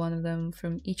single one of them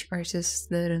from each artist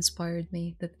that inspired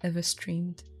me, that ever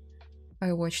streamed.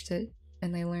 I watched it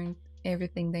and I learned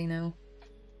everything they know.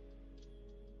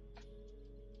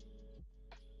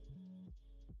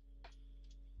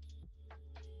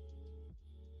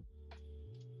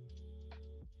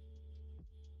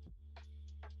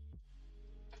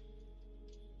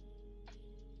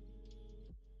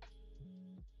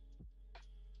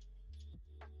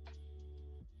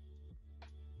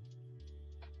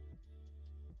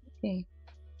 Okay,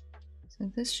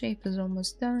 so this shape is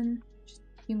almost done. Just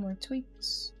a few more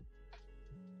tweaks.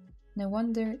 And I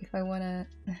wonder if I wanna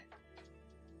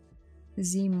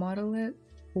Z model it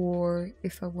or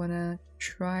if I wanna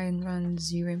try and run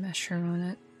ZRemesher on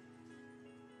it.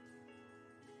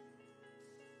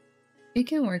 It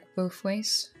can work both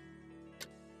ways.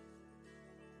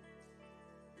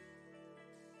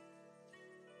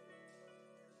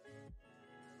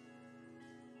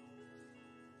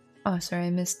 Oh, sorry, I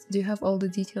missed. Do you have all the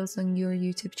details on your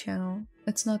YouTube channel?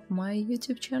 It's not my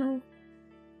YouTube channel.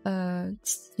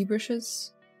 It's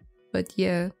ZBrush's. But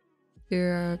yeah,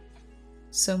 there are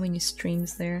so many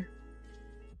streams there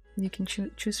you can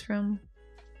choose from.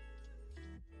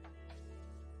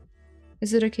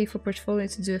 Is it okay for portfolio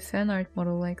to do a fan art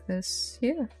model like this?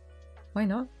 Yeah, why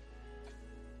not?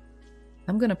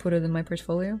 I'm gonna put it in my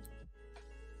portfolio.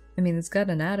 I mean, it's got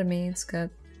anatomy, it's got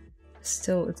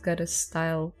a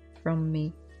style from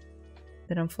me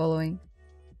that I'm following.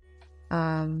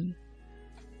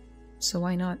 So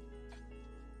why not?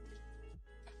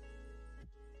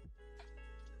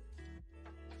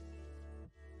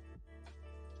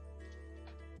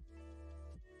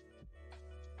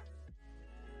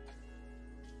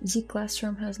 Z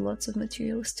Classroom has lots of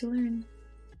materials to learn.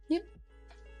 Yep.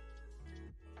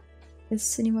 It's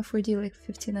Cinema 4D like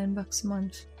 59 bucks a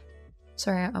month.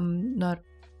 Sorry, I'm not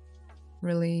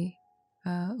really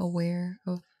aware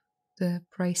of the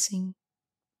pricing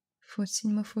for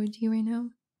Cinema 4D right now.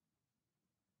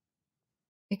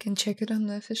 I can check it on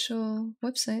the official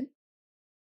website,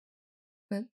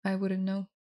 but I wouldn't know.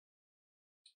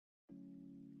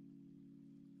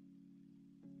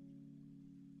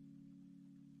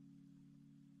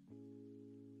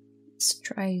 Let's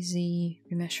try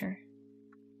ZRemesher.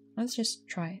 Let's just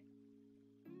try it.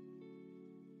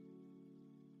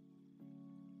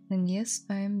 And yes,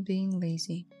 I am being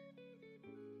lazy.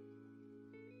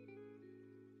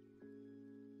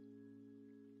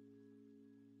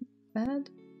 Bad.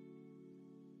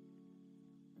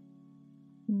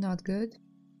 Not good.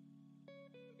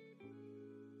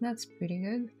 That's pretty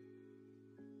good.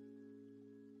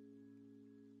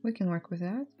 We can work with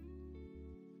that,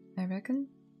 I reckon.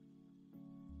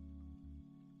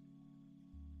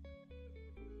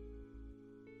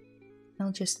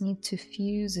 I'll just need to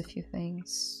fuse a few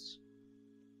things.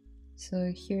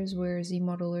 So here's where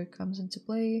ZModeler comes into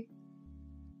play.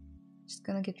 Just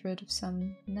gonna get rid of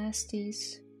some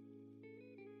nasties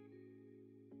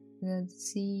that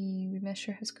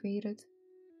ZRemesher has created.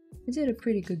 It did a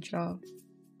pretty good job,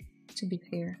 to be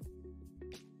fair.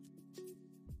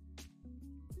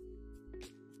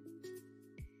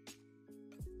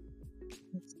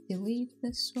 Let's delete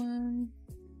this one.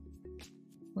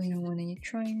 We don't want any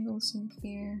triangles in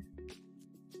here.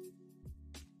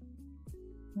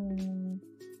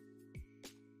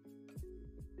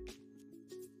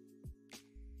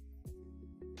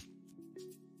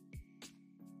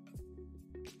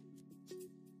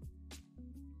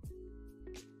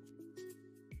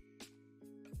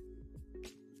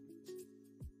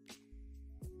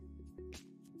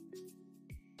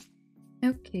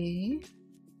 Okay.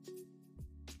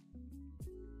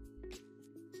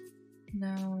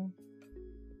 Now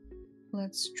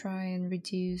let's try and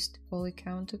reduce the poly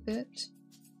count a bit.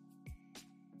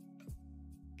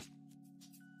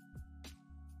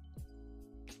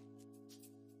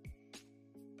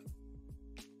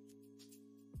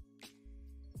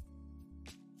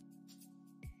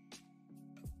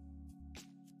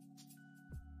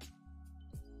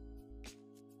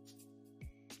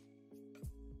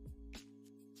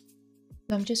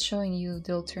 I'm just showing you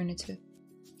the alternative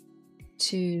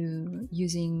to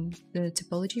using the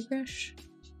topology brush,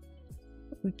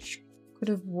 which could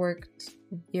have worked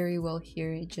very well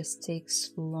here. It just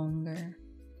takes longer.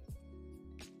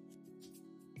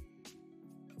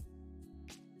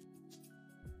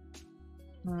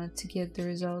 To get the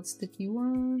results that you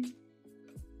want.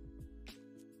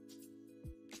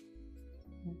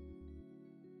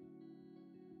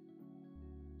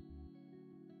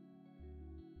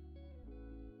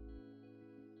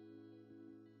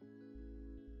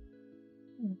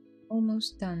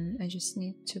 Almost done. I just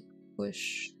need to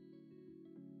push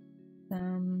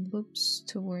some loops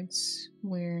towards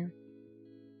where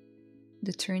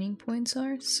the turning points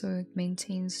are, so it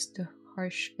maintains the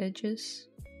harsh edges.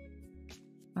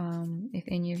 If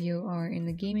any of you are in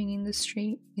the gaming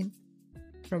industry, it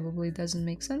probably doesn't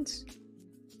make sense,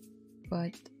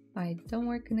 but I don't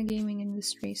work in the gaming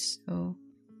industry, so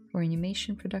for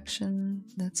animation production,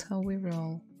 that's how we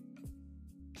roll.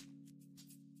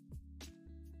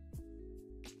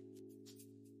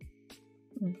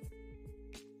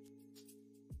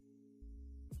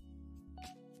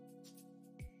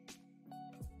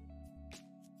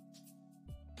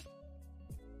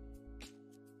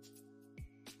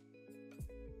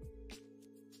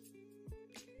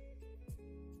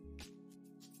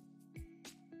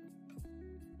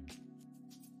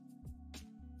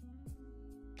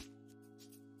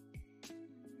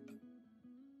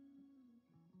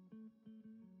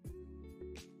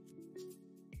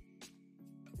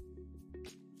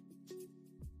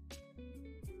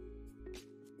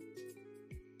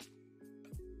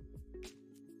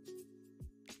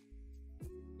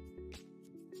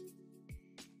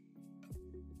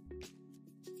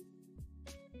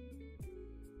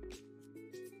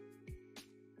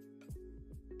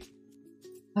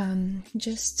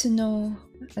 Just to know,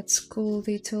 at school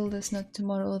they told us not to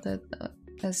model that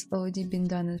has already been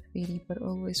done in 3D, but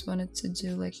always wanted to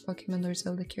do like Pokemon or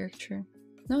Zelda character.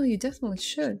 No, you definitely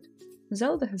should.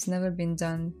 Zelda has never been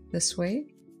done this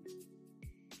way.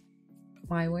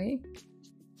 My way.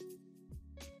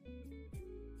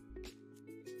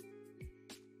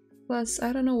 Plus,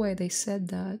 I don't know why they said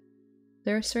that.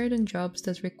 There are certain jobs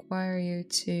that require you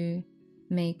to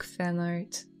make fan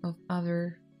art of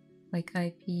other, like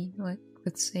IP, like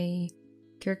let's say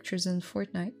characters in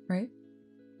Fortnite, right?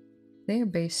 They are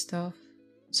based off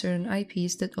certain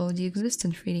IPs that already exist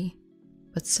in 3D.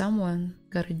 But someone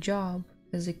got a job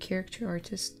as a character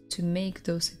artist to make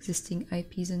those existing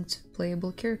IPs into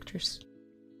playable characters.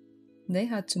 They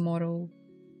had to model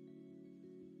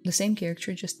the same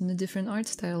character just in a different art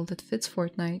style that fits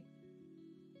Fortnite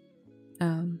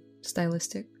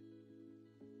stylistic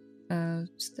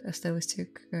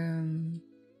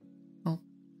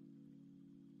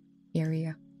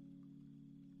area.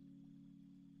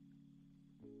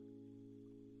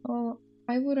 Well,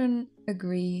 I wouldn't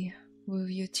agree with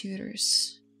your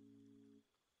tutors.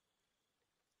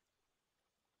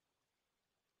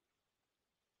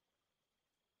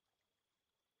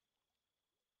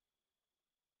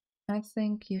 I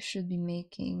think you should be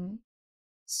making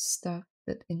stuff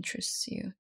that interests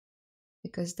you,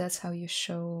 because that's how you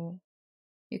show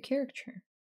your character.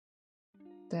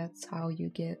 That's how you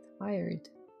get hired,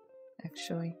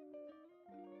 actually,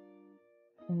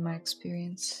 in my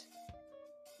experience.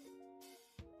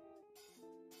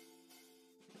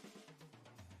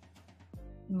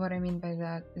 What I mean by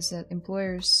that is that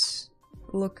employers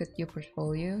look at your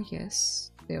portfolio,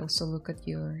 yes. They also look at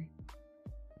your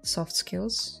soft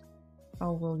skills,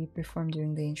 how well you perform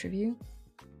during the interview.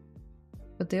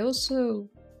 But they also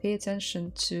pay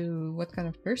attention to what kind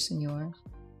of person you are.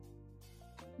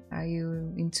 Are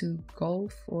you into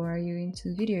golf or are you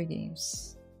into video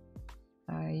games?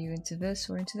 Are you into this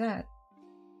or into that?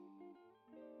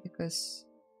 Because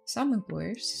some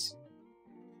employers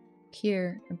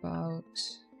care about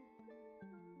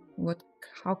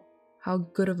how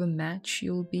good of a match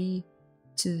you'll be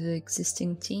to the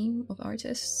existing team of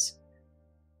artists.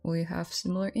 Will you have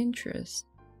similar interests?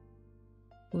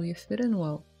 Will you fit in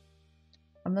well?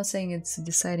 I'm not saying it's a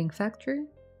deciding factor,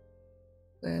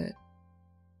 but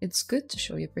it's good to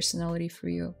show your personality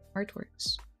through your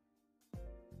artworks.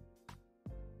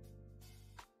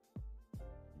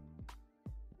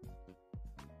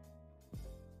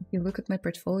 If you look at my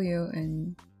portfolio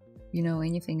and you know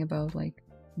anything about like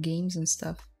games and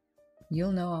stuff,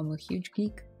 you'll know I'm a huge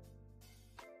geek.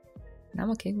 And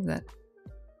I'm okay with that.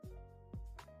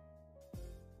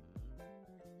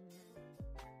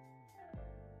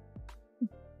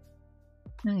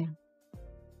 Oh yeah.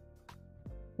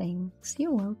 Thanks,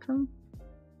 you're welcome.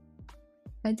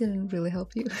 I didn't really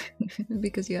help you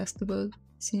because you asked about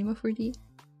Cinema 4D,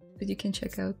 but you can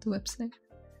check out the website.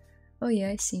 Oh yeah,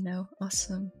 I see now.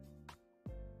 Awesome.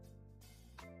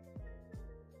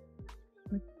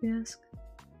 What did you ask?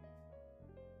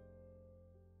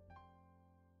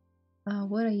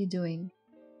 What are you doing?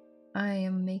 I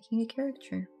am making a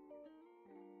character.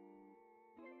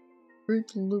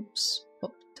 Fruit Loops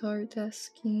Pop-Tart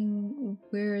asking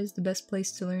where is the best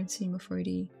place to learn Cinema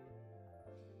 4D?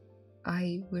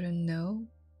 I wouldn't know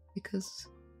because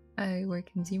I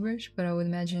work in ZBrush, but I would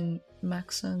imagine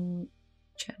Maxon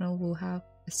channel will have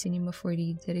a Cinema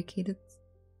 4D dedicated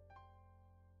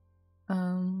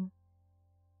channel.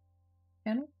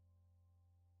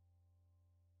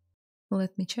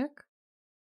 Let me check.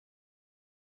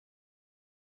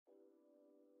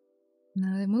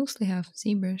 No, they mostly have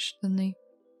ZBrush, don't they?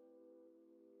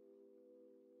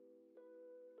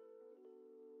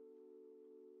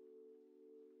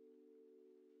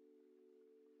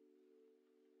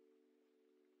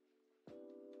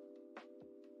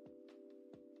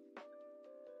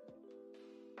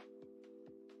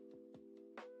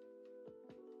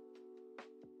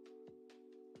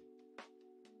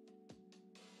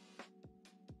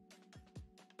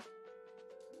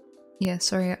 Yeah,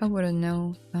 sorry, I wouldn't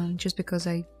know, just because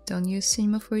I don't use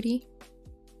Cinema 4D.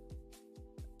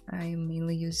 I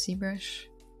mainly use ZBrush.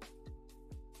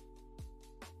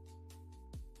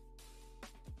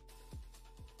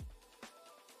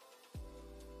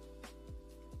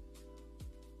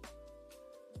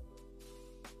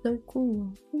 So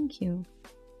cool, thank you.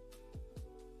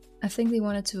 I think they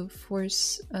wanted to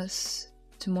force us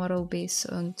to model based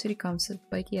on 2D concept,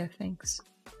 but yeah, thanks.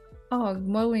 Oh,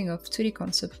 modeling of 2D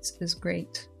concepts is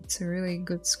great. It's a really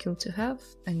good skill to have,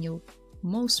 and you'll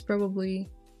most probably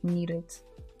need it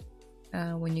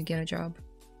when you get a job.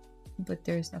 But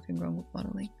there's nothing wrong with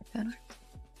modeling fan art.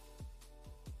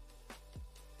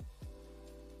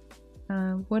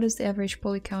 What is the average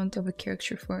poly count of a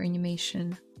character for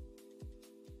animation?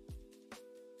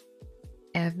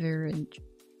 Average.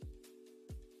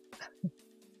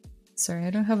 Sorry, I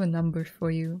don't have a number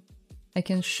for you. I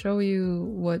can show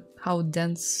you how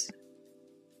dense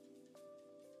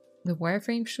the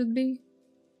wireframe should be,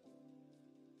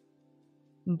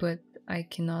 but I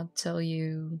cannot tell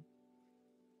you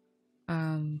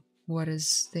what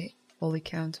is the poly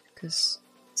count, because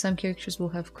some characters will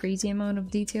have crazy amount of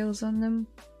details on them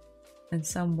and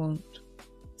some won't.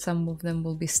 Some of them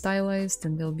will be stylized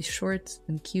and they'll be short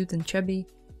and cute and chubby,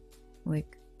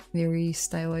 like very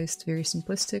stylized, very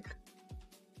simplistic.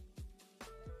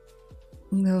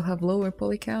 And they'll have lower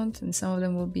poly count, and some of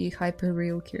them will be hyper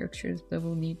real characters that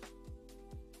will need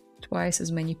twice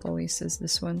as many polys as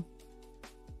this one.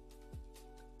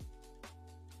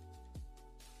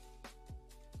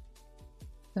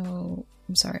 So,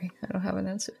 I'm sorry, I don't have an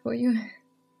answer for you.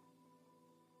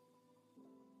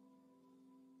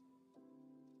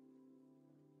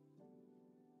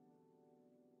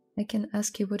 I can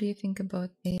ask you, what do you think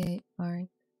about AI art?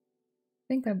 I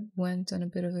think I went on a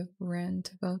bit of a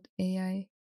rant about AI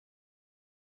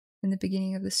in the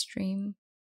beginning of the stream.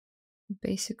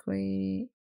 Basically,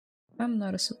 I'm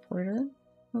not a supporter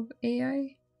of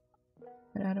AI,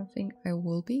 but I don't think I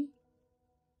will be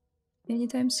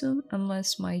anytime soon,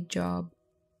 unless my job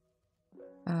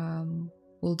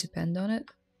will depend on it.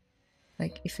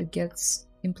 Like if it gets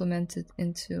implemented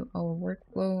into our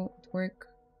workflow at work,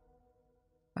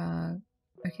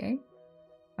 okay,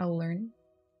 I'll learn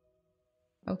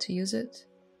how to use it,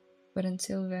 but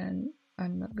until then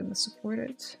I'm not gonna support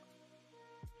it,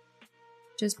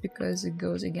 just because it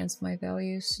goes against my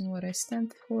values and what I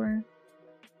stand for,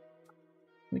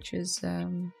 which is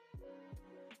well,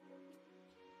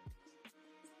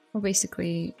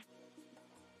 basically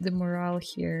the morale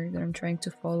here that I'm trying to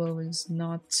follow is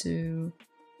not to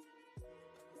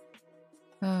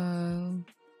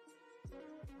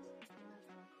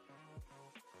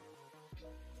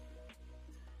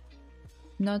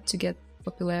not to get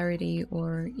popularity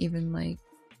or even like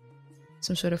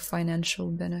some sort of financial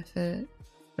benefit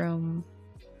from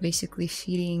basically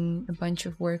feeding a bunch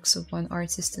of works of one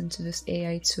artist into this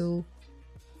AI tool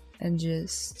and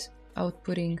just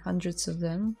outputting hundreds of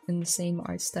them in the same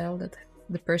art style that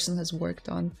the person has worked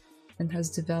on and has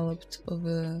developed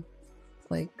over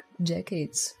like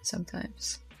decades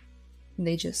sometimes. And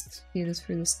they just feed it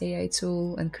through this AI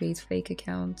tool and create fake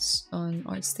accounts on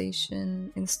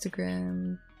ArtStation,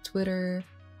 Instagram, Twitter,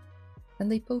 and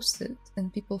they post it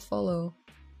and people follow.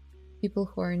 People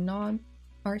who are not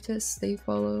artists, they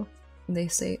follow and they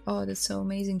say, oh, that's so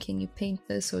amazing, can you paint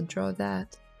this or draw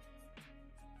that?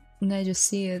 And I just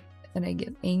see it and I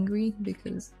get angry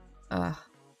because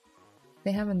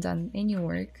they haven't done any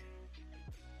work.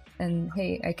 And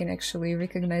hey, I can actually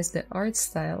recognize the art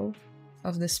style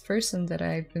of this person that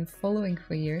I've been following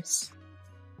for years.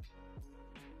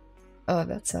 Oh,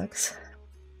 that sucks.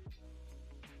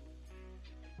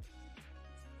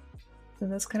 So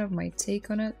that's kind of my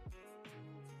take on it.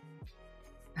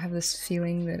 I have this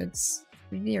feeling that it's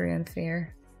very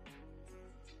unfair.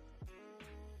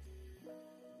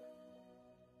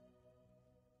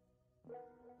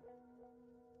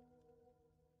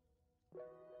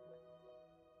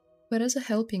 But as a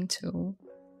helping tool,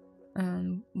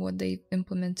 what they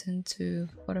implement into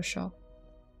Photoshop,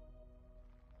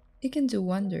 it can do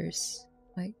wonders.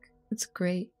 Like, it's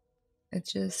great.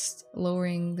 It's just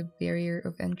lowering the barrier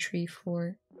of entry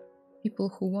for people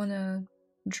who wanna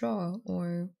draw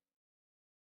or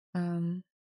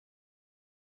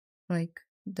like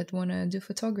that wanna do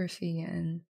photography,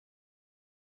 and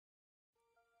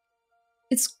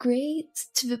it's great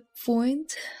to the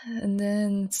point, and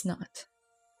then it's not.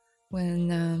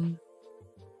 When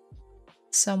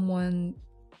someone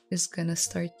is gonna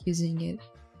start using it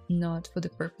not for the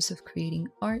purpose of creating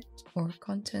art or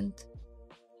content,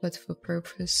 but for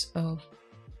purpose of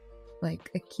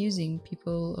like accusing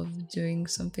people of doing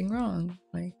something wrong.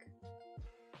 Like,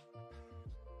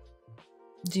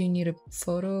 do you need a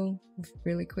photo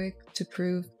really quick to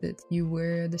prove that you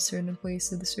were at a certain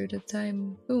place at a certain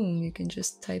time? Boom, you can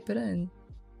just type it in.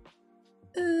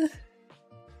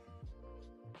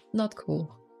 Not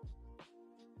cool.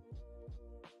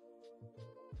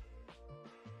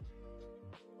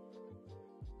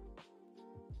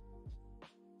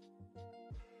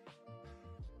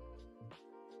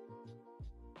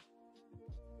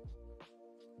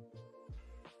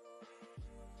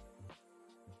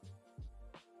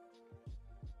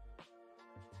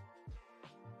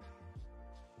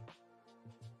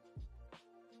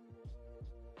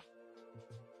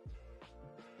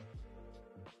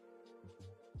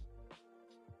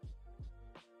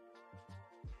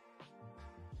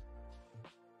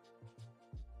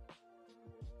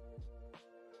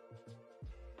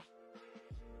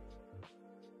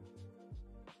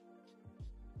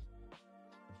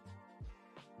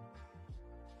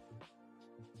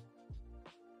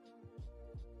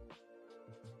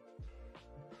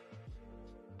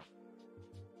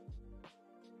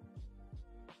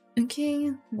 Okay,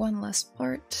 one last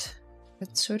part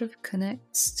that sort of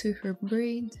connects to her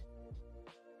braid.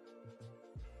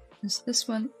 Is this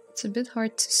one? It's a bit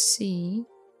hard to see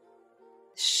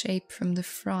the shape from the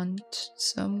front,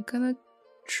 so I'm gonna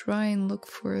try and look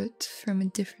for it from a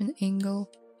different angle.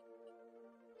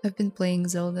 I've been playing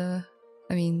Zelda,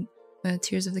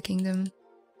 Tears of the Kingdom,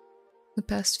 the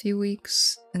past few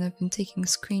weeks, and I've been taking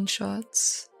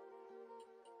screenshots.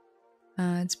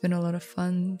 It's been a lot of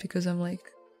fun because I'm like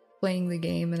playing the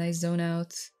game and I zone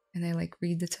out and I like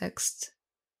read the text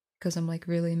because I'm like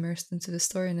really immersed into the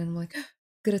story, and then I'm like,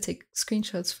 gotta take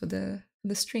screenshots for the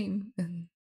stream, and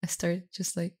I start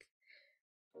just like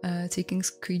taking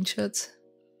screenshots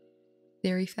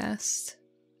very fast.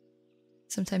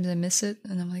 Sometimes I miss it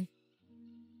and I'm like,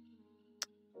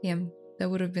 yeah, that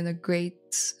would have been a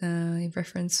great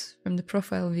reference from the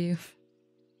profile view.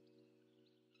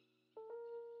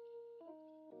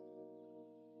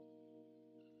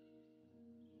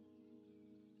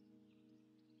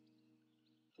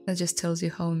 That just tells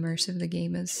you how immersive the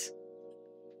game is.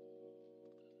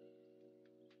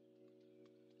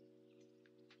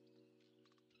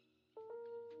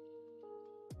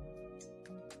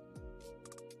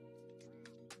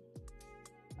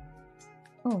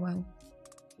 Oh wow.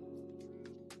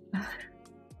 For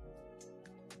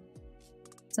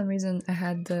some reason I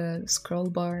had the scroll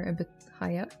bar a bit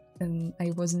high up and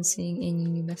I wasn't seeing any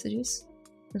new messages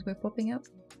that were popping up.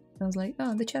 I was like,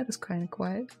 oh, the chat is kind of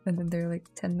quiet, and then there are like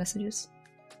 10 messages.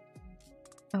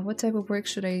 What type of work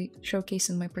should I showcase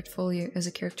in my portfolio as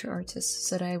a character artist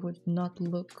so that I would not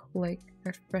look like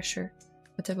a fresher?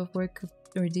 What type of work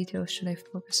or details should I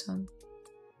focus on?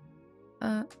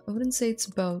 I wouldn't say it's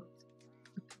about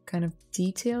the kind of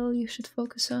detail you should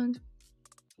focus on.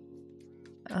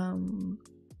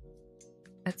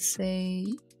 I'd say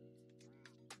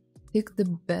pick the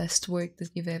best work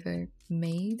that you've ever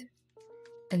made,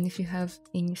 and if you have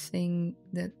anything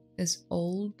that is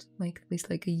old, like at least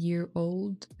like a year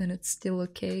old, and it's still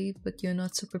okay but you're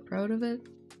not super proud of it,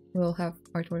 we'll have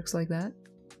artworks like that,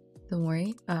 don't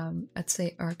worry. I'd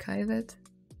say archive it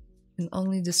and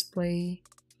only display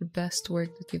the best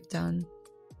work that you've done.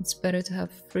 It's better to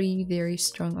have 3 very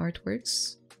strong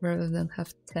artworks rather than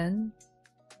have 10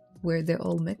 where they're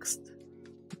all mixed,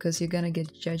 because you're gonna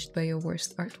get judged by your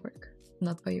worst artwork,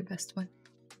 not by your best one.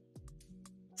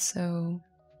 So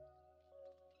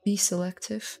be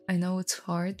selective. I know it's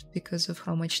hard because of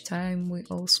how much time we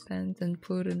all spend and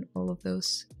put in all of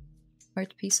those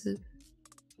art pieces.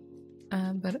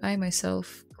 But I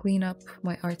myself clean up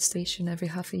my art station every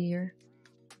half a year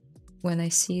when I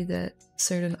see that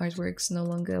certain artworks no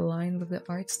longer align with the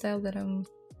art style that I'm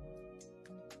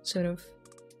sort of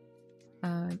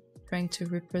trying to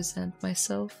represent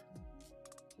myself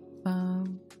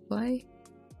by.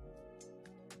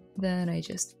 Then I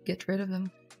just get rid of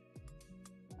them.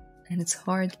 And it's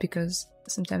hard because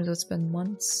sometimes I'll spend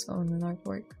months on an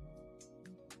artwork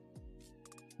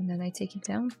and then I take it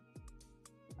down.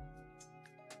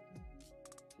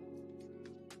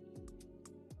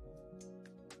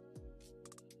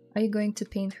 Are you going to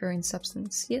paint her in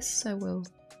Substance? Yes, I will,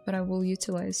 but I will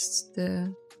utilize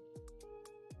the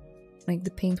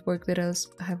paint work that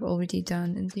I have already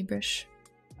done in ZBrush.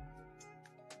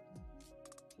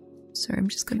 So I'm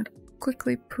just gonna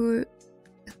quickly put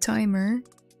a timer,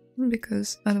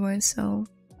 because otherwise I'll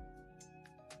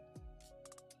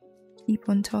keep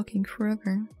on talking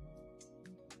forever.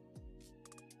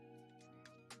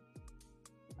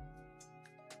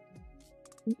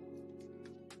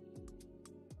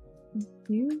 Thank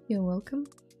you, you're welcome.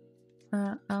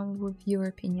 I'll review your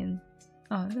opinion.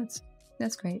 Oh,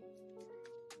 that's great.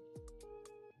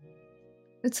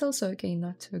 It's also okay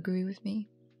not to agree with me.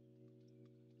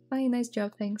 Hi, nice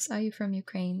job, thanks. Are you from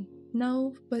Ukraine?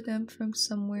 No, but I'm from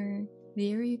somewhere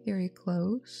very, very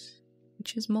close,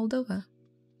 which is Moldova.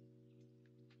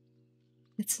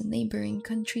 It's a neighboring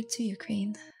country to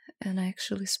Ukraine, and I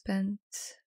actually spent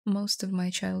most of my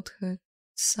childhood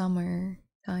summer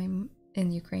time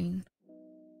in Ukraine.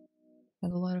 I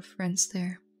have a lot of friends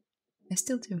there. I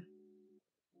still do.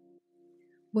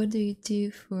 What do you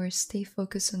do for stay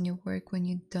focused on your work when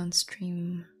you don't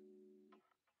stream?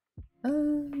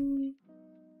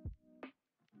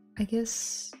 I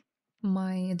guess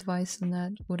my advice on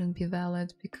that wouldn't be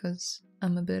valid because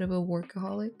I'm a bit of a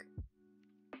workaholic,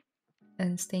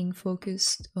 and staying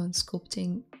focused on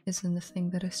sculpting isn't the thing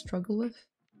that I struggle with.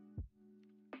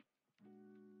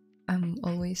 I'm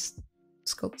always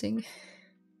sculpting,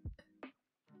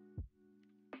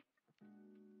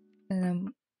 and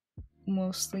I'm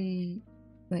mostly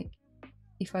like,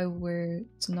 if I were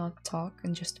to not talk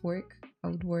and just work, I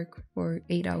would work for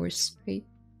 8 hours straight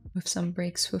with some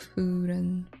breaks for food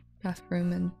and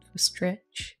bathroom and for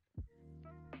stretch.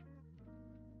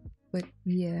 But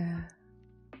yeah,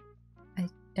 I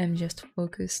am just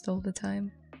focused all the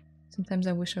time. Sometimes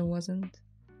I wish I wasn't,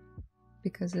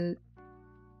 because it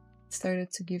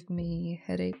started to give me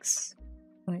headaches,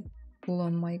 like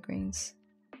full-on migraines,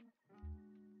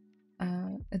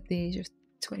 at the age of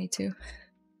 22.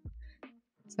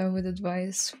 So I would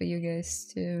advise for you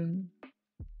guys to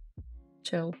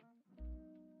chill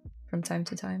from time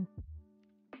to time,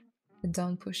 but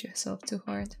don't push yourself too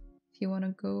hard if you want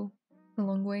to go a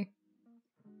long way.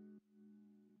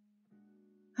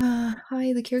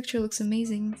 Hi, the character looks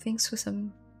amazing. Thanks for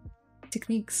some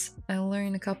techniques. I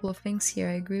learned a couple of things here.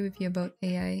 I agree with you about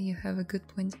AI. You have a good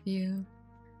point of view.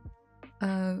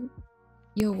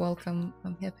 You're welcome.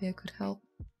 I'm happy I could help.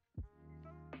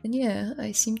 And yeah,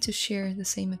 I seem to share the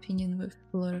same opinion with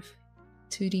a lot of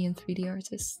 2D and 3D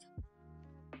artists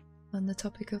on the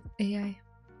topic of AI.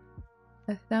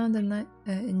 I found a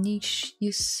niche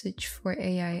usage for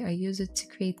AI. I use it to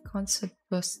create concept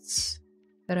busts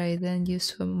that I then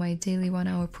use for my daily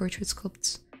 1-hour portrait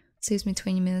sculpts. It saves me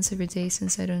 20 minutes every day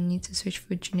since I don't need to search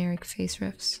for generic face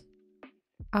refs.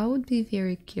 I would be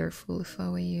very careful if I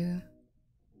were you.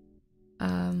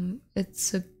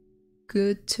 It's a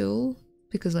good tool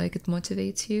because like it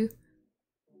motivates you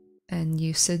and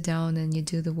you sit down and you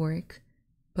do the work,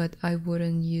 but I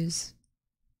wouldn't use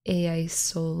AI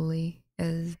solely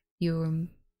as your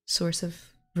source of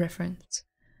reference,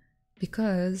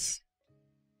 because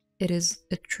it is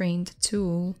a trained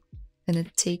tool and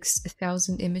it takes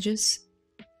 1,000 images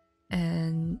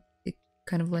and it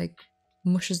kind of like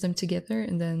mushes them together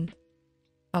and then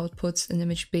outputs an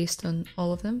image based on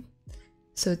all of them.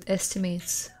 So it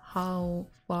estimates how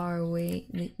far away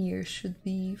the ear should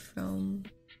be from,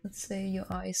 let's say, your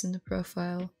eyes in the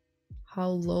profile, how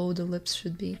low the lips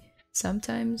should be.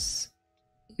 Sometimes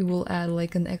it will add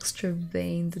like an extra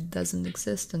vein that doesn't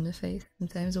exist on the face.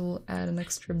 Sometimes it will add an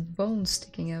extra bone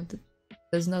sticking out that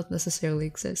does not necessarily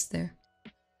exist there.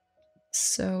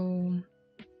 So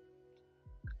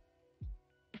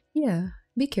yeah,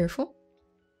 be careful.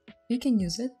 You can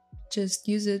use it, just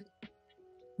use it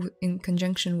in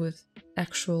conjunction with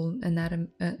actual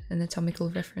anatomical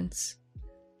reference.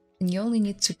 And you only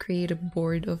need to create a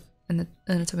board of an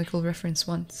anatomical reference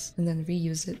once and then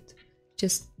reuse it.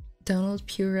 Just download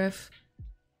PureRef,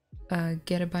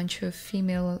 get a bunch of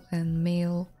female and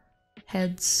male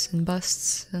heads and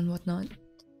busts and whatnot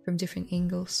from different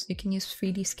angles. You can use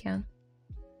 3D scan.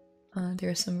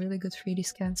 There are some really good 3D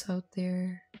scans out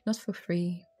there, not for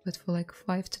free, but for like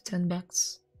 $5 to $10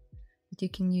 that you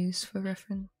can use for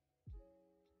reference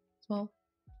as well.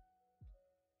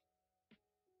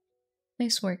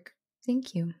 Nice work.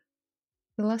 Thank you.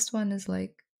 The last one is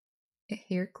like a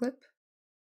hair clip.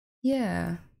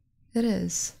 Yeah, it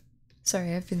is.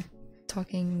 Sorry, I've been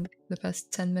talking the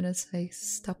past 10 minutes. I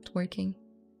stopped working.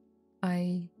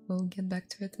 I will get back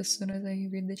to it as soon as I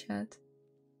read the chat.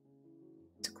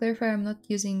 To clarify, I'm not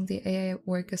using the AI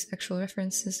work as actual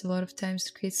references. A lot of times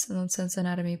it creates nonsense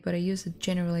anatomy, but I use a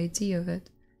general idea of it.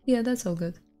 Yeah, that's all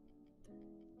good.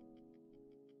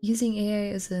 Using AI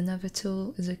as another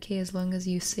tool is okay as long as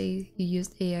you say you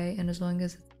used AI and as long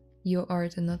as it's your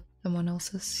art and not someone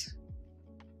else's.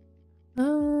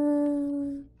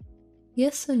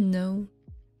 Yes and no.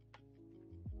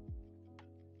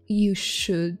 You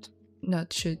should,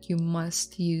 not should, you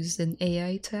must use an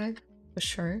AI tag for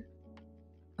sure.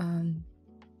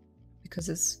 Because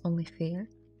it's only fair.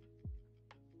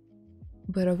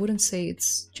 But I wouldn't say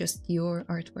it's just your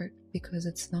artwork, because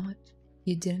it's not.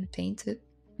 You didn't paint it.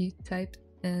 You typed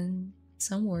in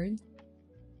some words.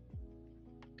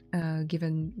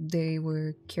 Given they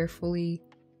were carefully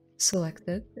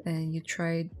selected and you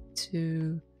tried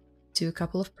to do a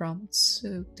couple of prompts.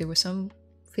 So there were some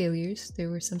failures, there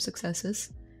were some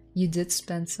successes. You did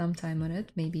spend some time on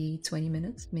it, maybe 20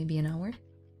 minutes, maybe an hour.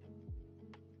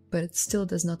 But it still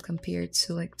does not compare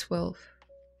to like 12,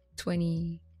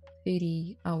 20,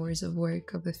 80 hours of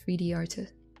work of a 3D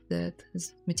artist that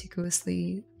has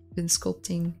meticulously been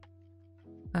sculpting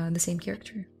the same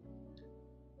character.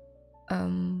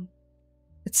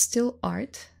 It's still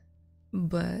art,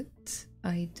 but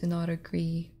I do not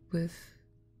agree with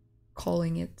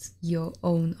calling it your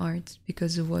own art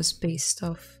because it was based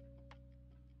off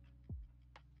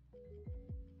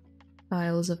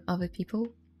styles of other people,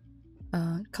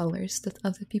 colors that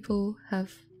other people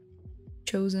have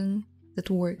chosen that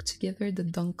work together,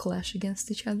 that don't clash against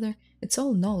each other. It's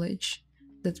all knowledge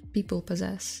that people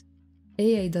possess.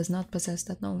 AI does not possess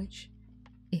that knowledge.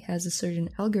 It has a certain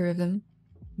algorithm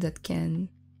that can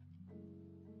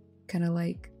kind of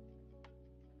like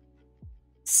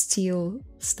steal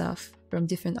stuff from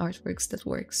different artworks that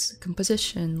works.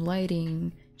 Composition,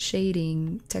 lighting,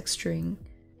 shading, texturing.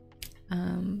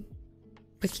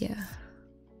 But yeah.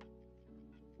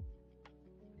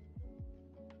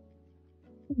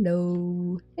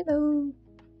 Hello. Hello.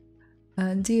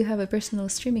 Do you have a personal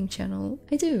streaming channel?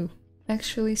 I do.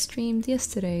 Actually streamed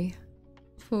yesterday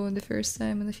for the first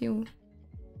time in a few,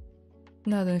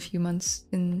 not in a few months,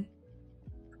 in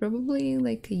probably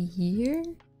like a year?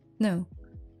 No,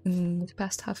 in the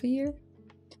past half a year.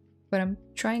 But I'm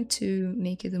trying to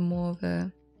make it a more of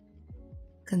a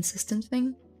consistent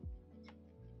thing.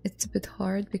 It's a bit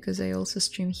hard because I also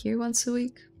stream here once a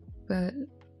week, but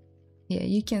yeah,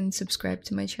 you can subscribe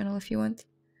to my channel if you want.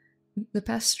 The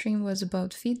past stream was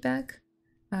about feedback.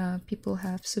 People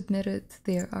have submitted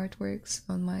their artworks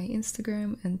on my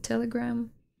Instagram and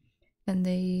Telegram, and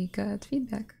they got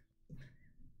feedback.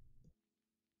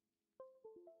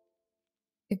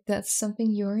 If that's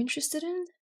something you're interested in,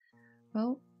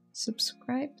 well,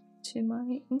 subscribe to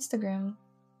my Instagram,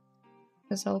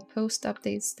 because I'll post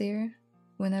updates there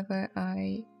whenever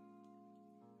I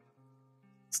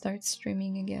start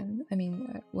streaming again. I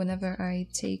mean, whenever I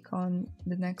take on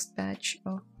the next batch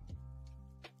of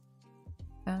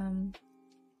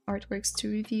artworks to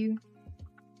review.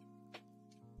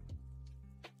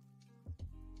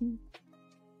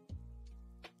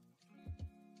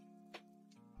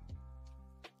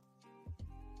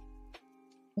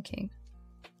 Okay,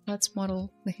 let's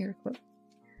model the hair clip.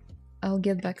 I'll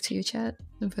get back to you, chat,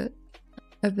 but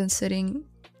I've been sitting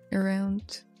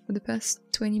around for the past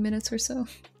 20 minutes or so.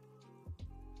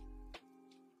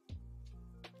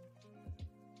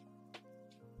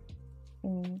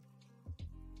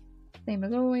 Same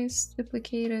as always,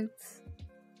 duplicate it.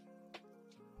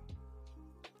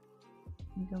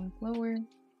 Go lower.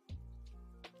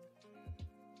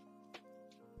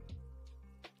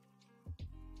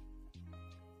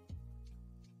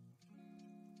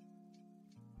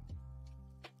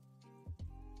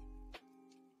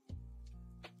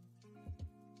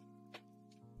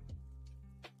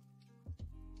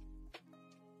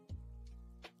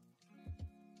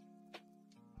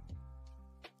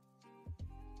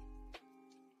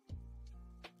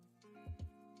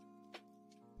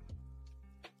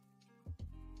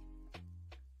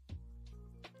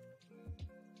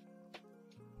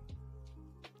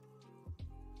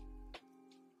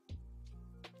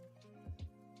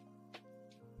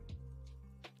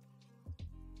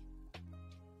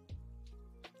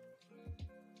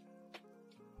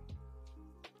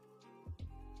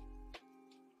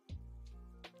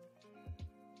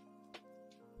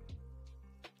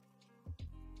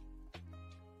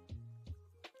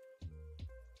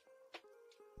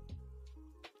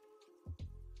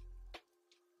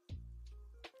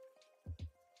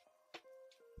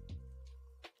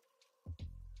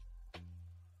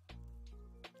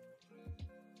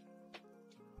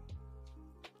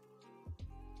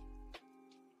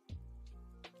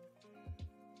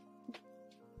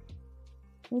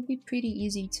 Will be pretty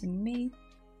easy to make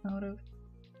out of,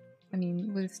 I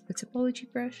mean, with the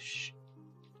topology brush.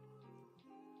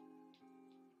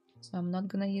 So I'm not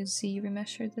gonna use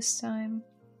ZRemesher this time.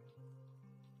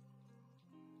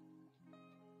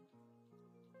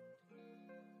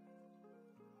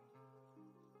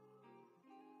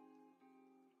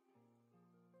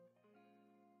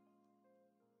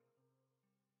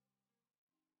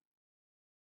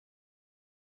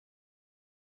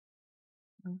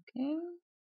 Okay.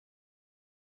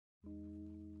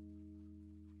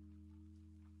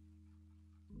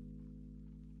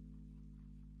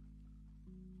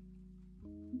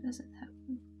 Does it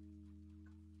happen?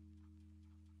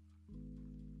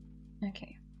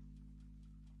 Okay.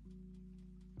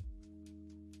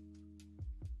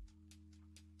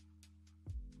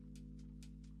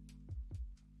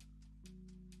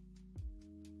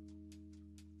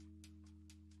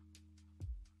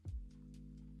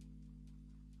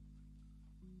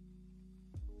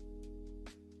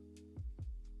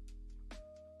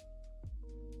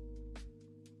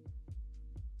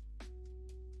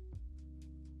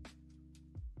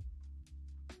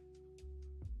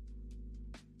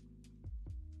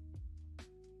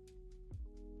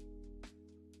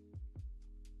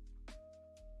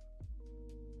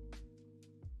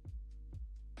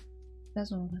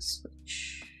 Doesn't want to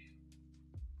switch.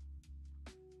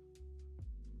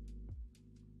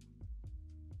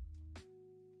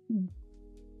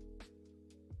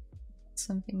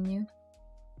 Something new.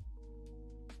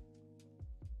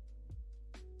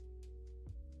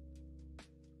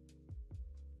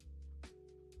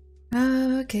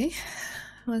 Okay,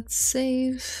 let's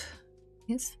save.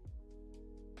 Yes.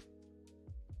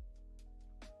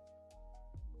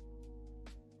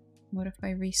 What if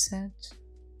I reset?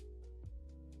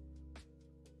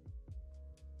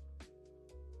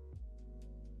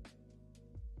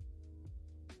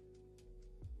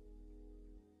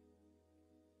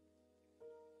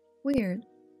 Weird.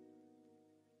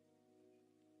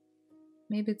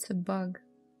 Maybe it's a bug.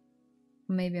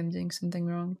 Maybe I'm doing something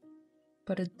wrong.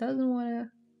 But it doesn't want to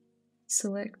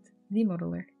select the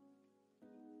modeler.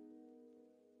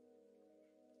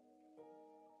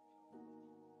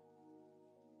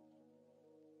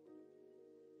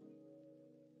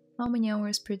 How many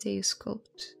hours per day you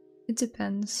sculpt? It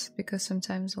depends, because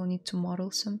sometimes I'll need to model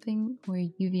something or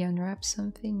UV unwrap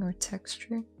something or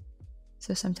texture.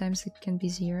 So sometimes it can be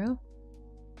 0.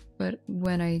 But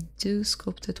when I do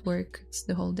sculpted work, it's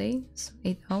the whole day, so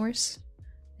 8 hours.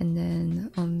 And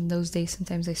then on those days,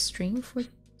 sometimes I stream for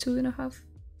 2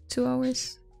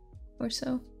 hours or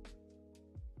so.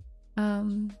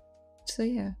 So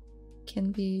yeah,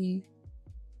 can be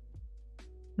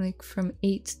like from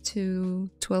 8 to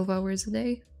 12 hours a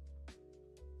day.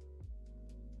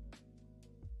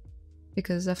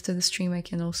 Because after the stream I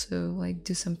can also like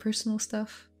do some personal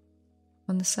stuff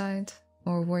on the side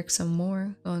or work some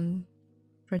more on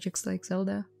projects like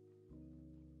Zelda.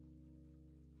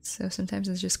 So sometimes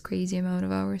it's just crazy amount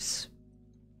of hours.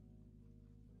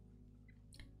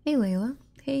 Hey Layla.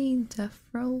 Hey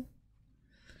Defro.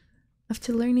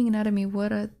 After learning anatomy,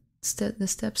 what are the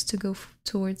steps to go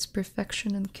towards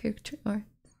perfection and character art?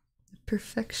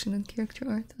 Perfection and character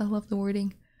art. I love the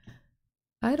wording.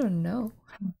 I don't know.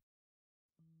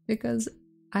 Because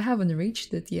I haven't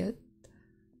reached it yet.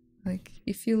 Like,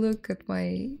 if you look at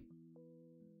my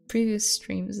previous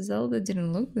streams, Zelda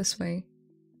didn't look this way.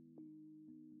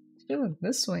 She looked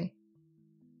this way.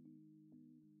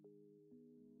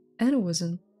 And it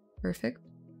wasn't perfect,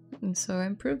 and so I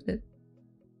improved it.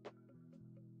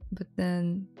 But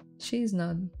then, she's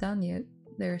not done yet.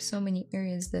 There are so many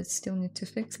areas that still need to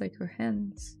fix, like her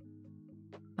hands.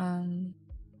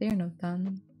 They're not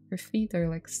done. Her feet are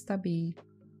like stubby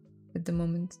at the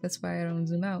moment. That's why I don't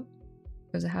zoom out,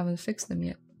 because I haven't fixed them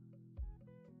yet.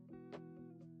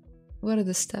 What are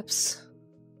the steps?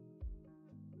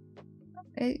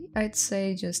 I'd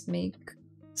say just make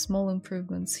small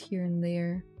improvements here and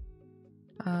there.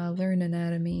 Learn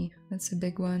anatomy, that's a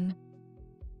big one.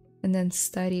 And then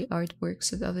study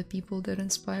artworks of other people that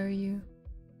inspire you.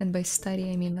 And by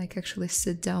study I mean like actually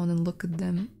sit down and look at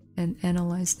them and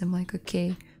analyze them, like,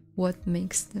 okay, what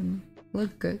makes them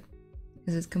look good?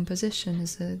 Is it composition?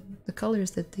 Is it the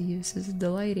colors that they use? Is it the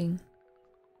lighting?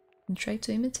 And try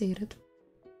to imitate it.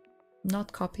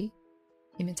 Not copy,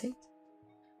 imitate.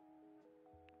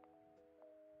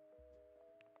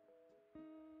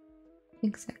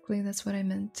 Exactly, that's what I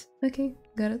meant. Okay,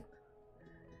 got it.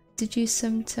 Did you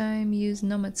sometime use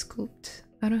Nomad Sculpt?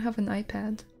 I don't have an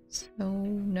iPad, so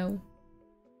no.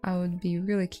 I would be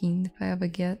really keen if I ever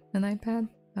get an iPad.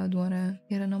 I would want to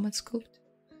get a Nomad Sculpt.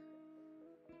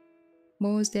 What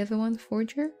was the other one?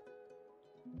 Forger?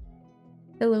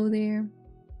 Hello there.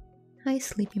 Hi,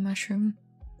 Sleepy Mushroom.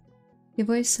 Your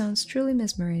voice sounds truly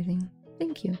mesmerizing.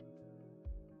 Thank you.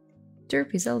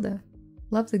 Derpy Zelda.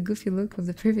 Love the goofy look of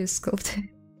the previous sculpt.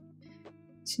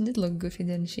 She did look goofy,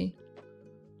 didn't she?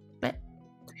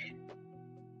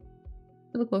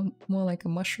 She looked more like a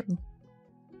mushroom.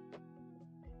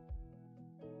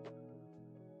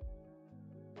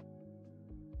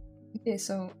 Okay,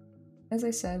 so as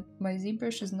I said, my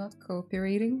ZBrush is not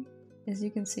cooperating, as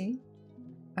you can see.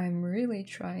 I'm really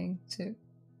trying to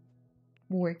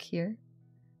work here,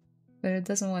 but it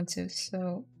doesn't want to,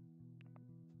 so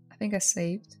I think I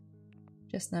saved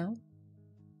just now.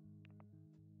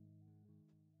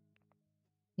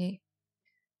 Yeah.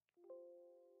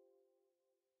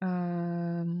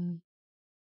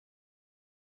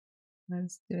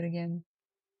 Let's do it again.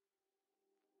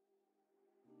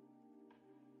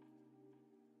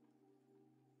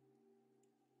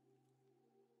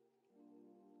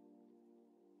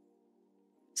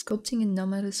 Sculpting in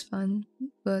Nomad is fun,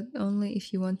 but only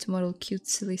if you want to model cute,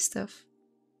 silly stuff.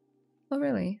 Oh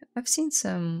really? I've seen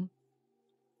some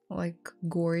like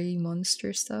gory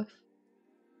monster stuff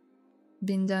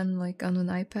being done like on an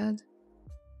iPad.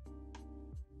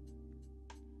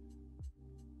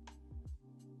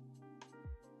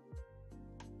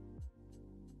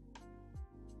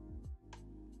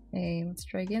 Hey, let's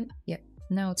try again. Yep,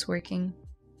 now it's working.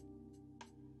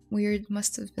 Weird,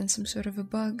 must have been some sort of a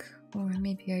bug, or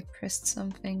maybe I pressed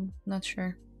something, not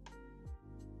sure.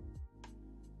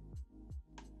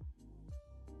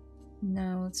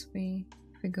 Now if we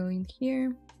go in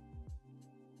here.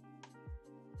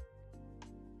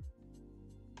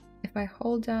 If I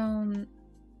hold down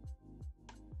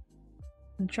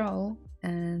Control,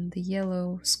 and the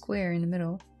yellow square in the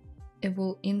middle, it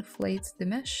will inflate the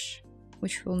mesh,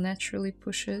 which will naturally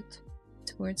push it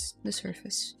towards the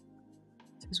surface.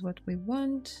 This is what we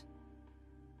want.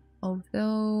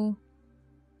 Although,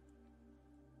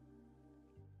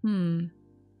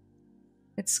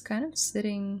 it's kind of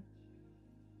sitting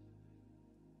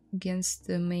against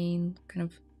the main kind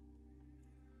of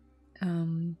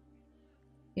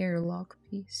airlock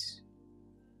piece.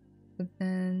 But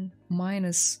then mine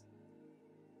is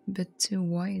a bit too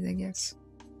wide, I guess.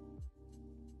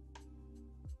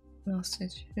 Well, so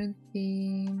it should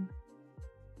be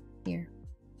here.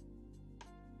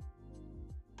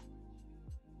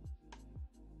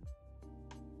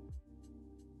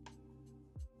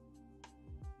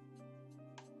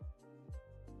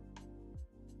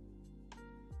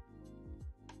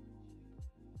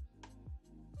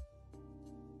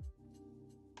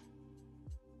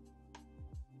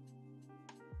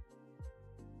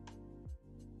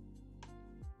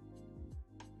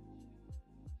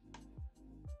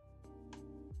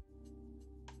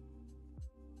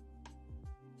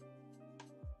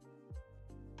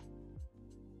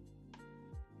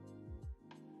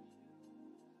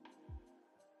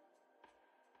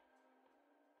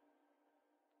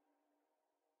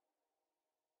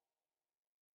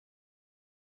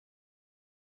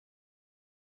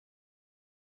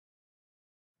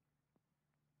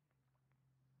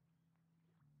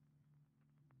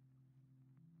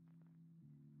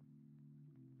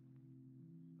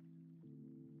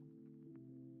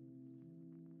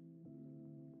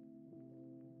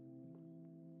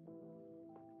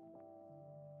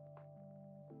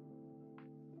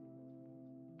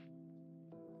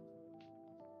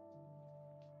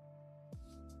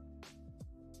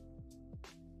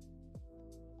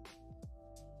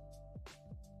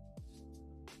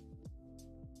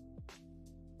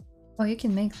 Oh, you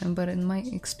can make them, but in my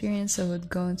experience I would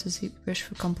go into ZBrush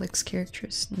for complex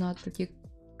characters, not that you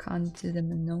can't do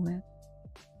them in Nomad.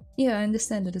 Yeah, I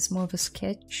understand that it's more of a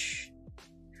sketch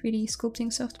 3D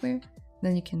sculpting software,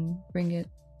 then you can bring it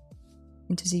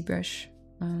into ZBrush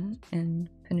and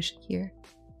finish it here.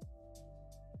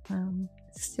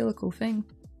 It's still a cool thing.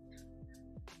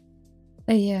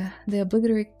 Yeah, the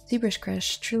obligatory ZBrush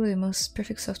crash, truly the most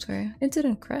perfect software. It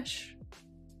didn't crash.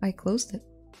 I closed it.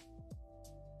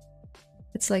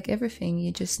 It's like everything,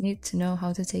 you just need to know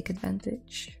how to take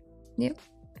advantage. Yep,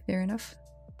 fair enough.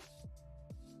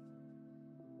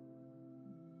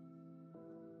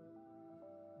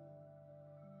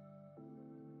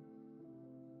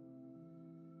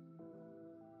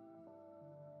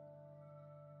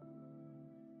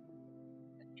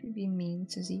 What should be mean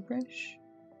to ZBrush?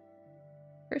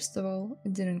 First of all,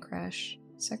 it didn't crash.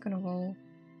 Second of all,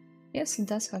 yes, it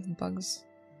does have bugs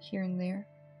here and there.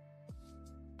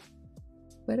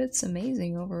 But it's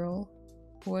amazing overall.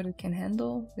 What it can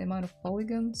handle, the amount of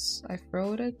polygons I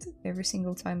throw at it every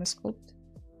single time I sculpt.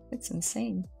 It's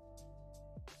insane.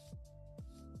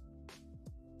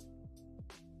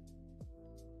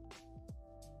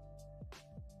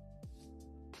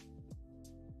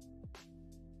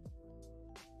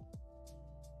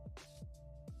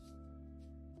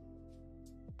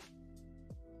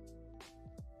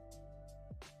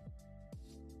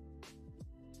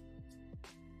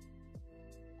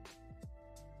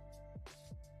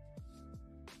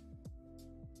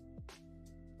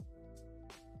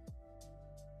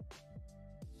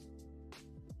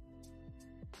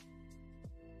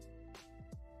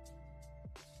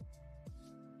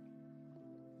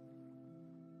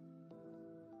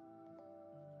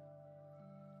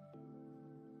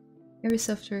 Every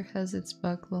software has its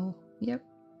bug, lol. Yep.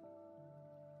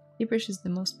 ZBrush is the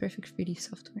most perfect 3D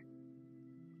software.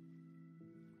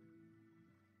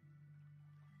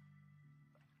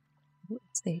 I would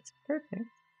say it's perfect,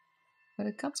 but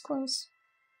it comes close.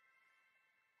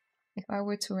 If I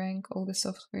were to rank all the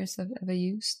softwares I've ever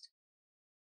used,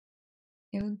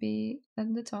 it would be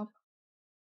at the top.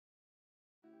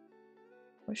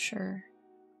 For sure.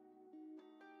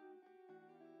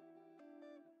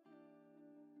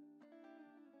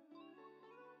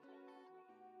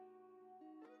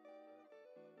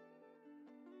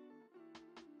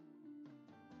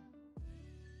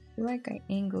 I feel like I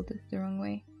angled it the wrong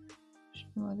way. Should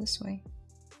go this way.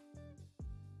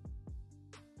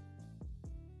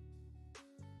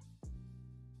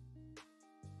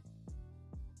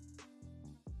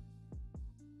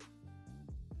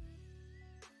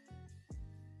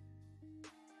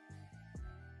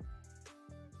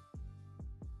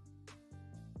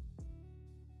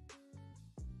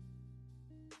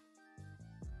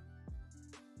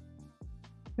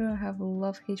 I don't have a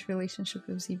love-hate relationship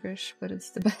with ZBrush, but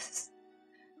it's the best.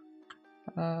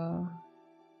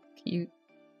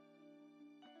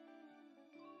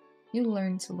 You'll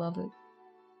learn to love it.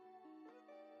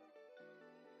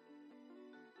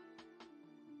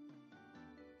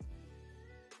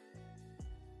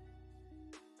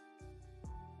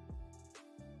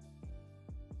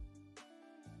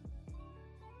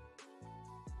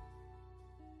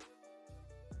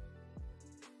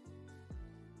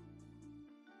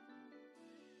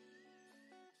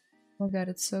 Oh god,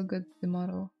 it's so good, the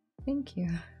model. Thank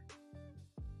you.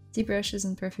 ZBrush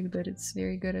isn't perfect, but it's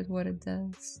very good at what it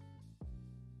does.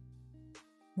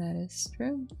 That is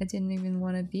true. I didn't even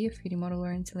want to be a 3D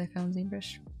modeler until I found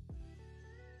ZBrush.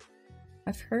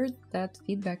 I've heard that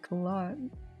feedback a lot.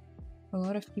 A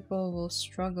lot of people will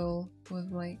struggle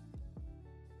with like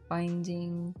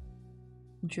finding,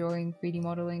 drawing, 3D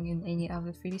modeling in any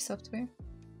other 3D software.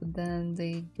 But then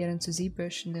they get into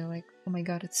ZBrush and they're like, oh my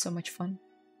god, it's so much fun.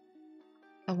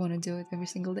 I want to do it every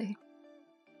single day.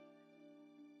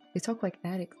 They talk like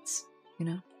addicts, you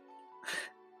know?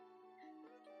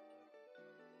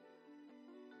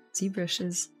 ZBrush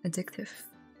is addictive.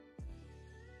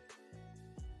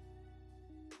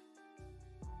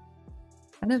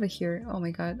 I never hear, oh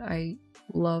my god, I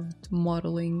loved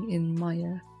modeling in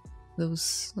Maya.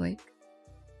 Those like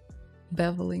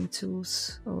beveling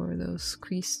tools or those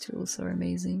crease tools are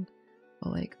amazing.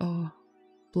 Or like, oh,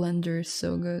 Blender is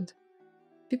so good.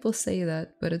 People say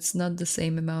that, but it's not the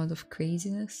same amount of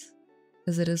craziness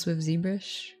as it is with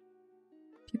ZBrush.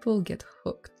 People get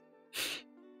hooked.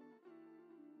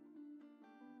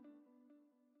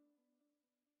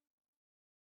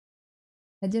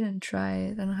 I didn't try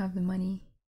it, I don't have the money.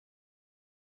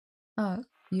 Oh,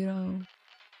 you don't...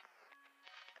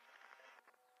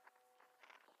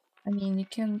 I mean, you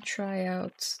can try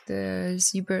out the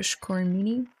ZBrush Core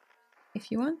Mini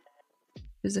if you want.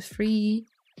 There's a free,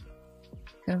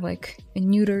 kind of like a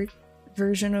neutered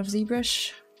version of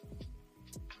ZBrush.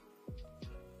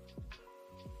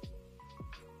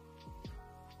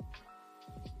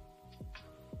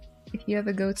 If you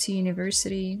ever go to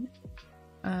university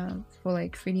for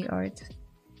like 3D art,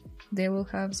 they will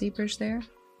have ZBrush there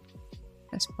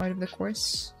as part of the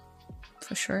course,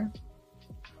 for sure.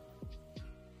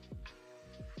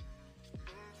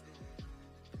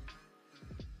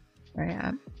 Alright,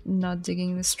 I'm not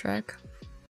digging this track.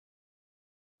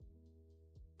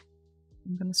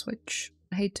 I'm gonna switch.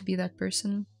 I hate to be that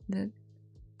person that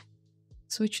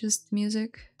switches the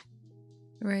music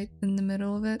right in the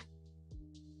middle of it.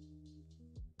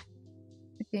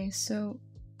 Okay, so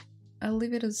I'll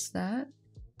leave it as that.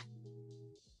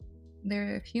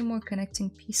 There are a few more connecting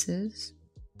pieces,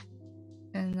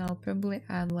 and I'll probably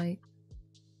add like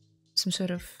some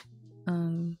sort of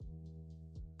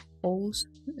holes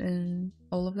in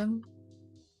all of them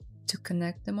to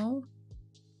connect them all.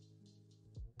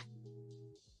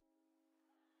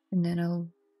 And then I'll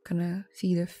kinda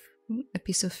feed a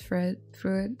piece of thread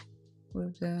through it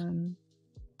with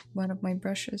one of my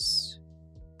brushes,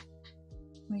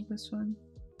 like this one.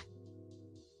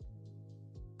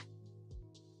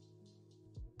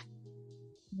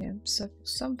 Yeah, so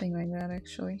something like that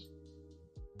actually.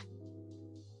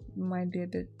 Might be a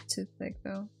bit too thick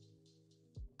though.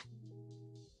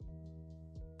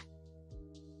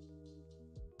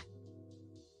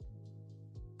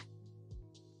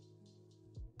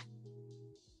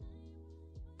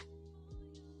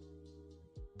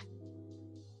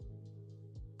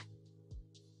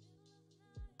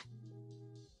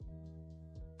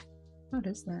 What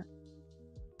is that?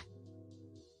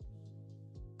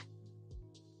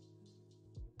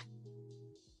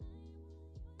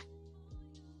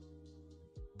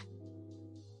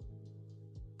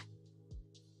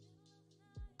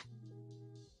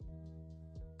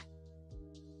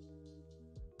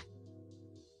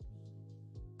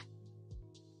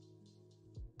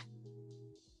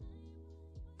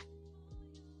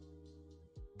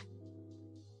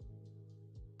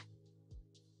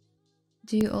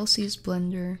 Do you also use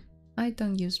Blender? I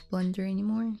don't use Blender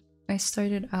anymore. I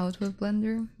started out with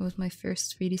Blender. It was my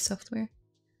first 3D software.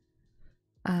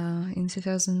 In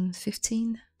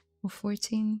 2015 or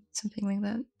 14, something like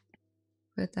that.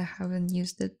 But I haven't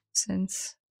used it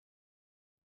since.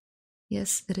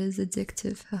 Yes, it is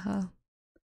addictive, haha.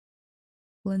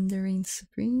 Blender reigns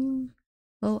supreme.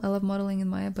 Well, I love modeling in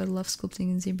Maya, but I love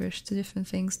sculpting in ZBrush. Two different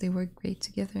things, they work great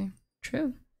together.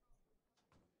 True.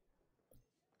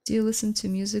 Do you listen to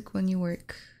music when you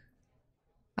work?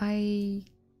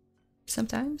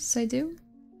 Sometimes I do,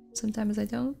 sometimes I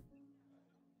don't.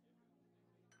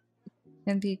 It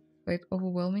can be quite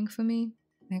overwhelming for me.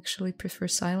 I actually prefer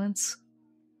silence.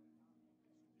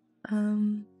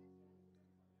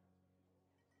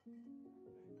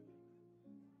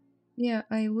 Yeah,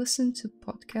 I listen to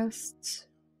podcasts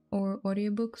or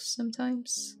audiobooks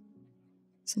sometimes.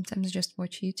 Sometimes just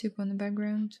watch YouTube on the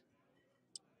background.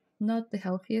 Not the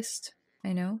healthiest,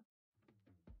 I know.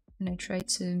 And I try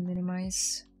to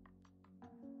minimize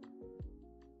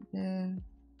the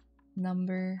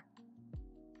number,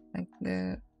 like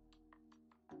the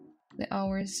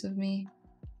hours of me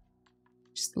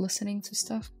just listening to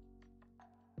stuff.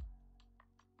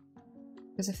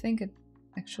 Because I think it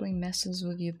actually messes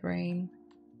with your brain,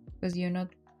 because you're not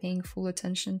paying full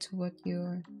attention to what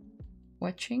you're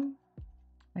watching,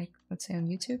 like let's say on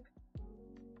YouTube.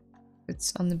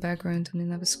 It's on the background on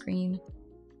another screen.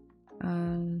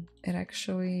 It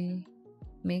actually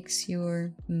makes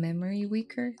your memory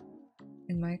weaker,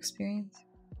 in my experience.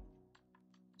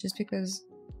 Just because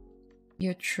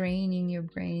you're training your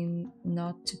brain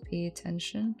not to pay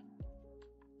attention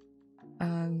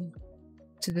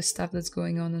to the stuff that's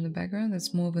going on in the background.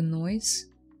 That's more of a noise.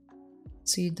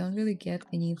 So you don't really get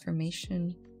any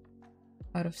information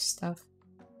out of stuff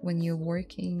when you're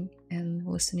working and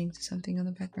listening to something in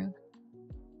the background.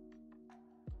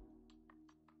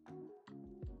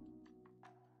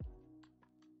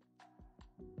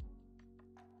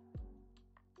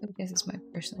 I guess it's my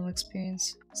personal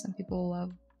experience. Some people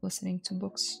love listening to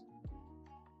books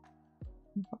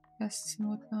and podcasts and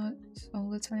whatnot all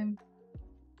the time.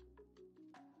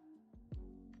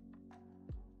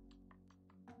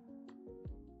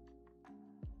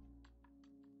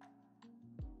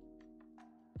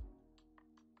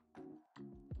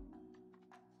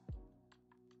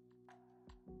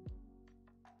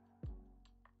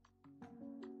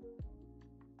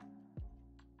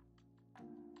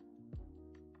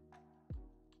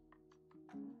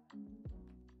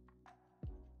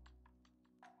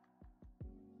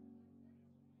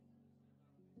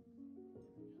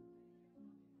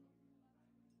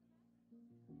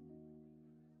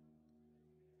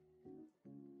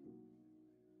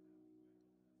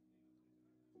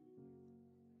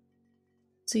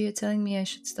 So you're telling me I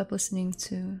should stop listening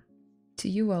to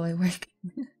you while I work?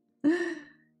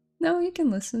 No, you can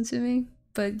listen to me,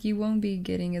 but you won't be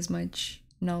getting as much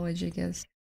knowledge, I guess,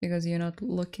 because you're not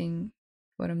looking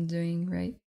what I'm doing,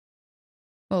 right?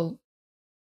 Well,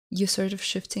 you're sort of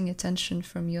shifting attention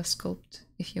from your sculpt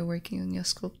if you're working on your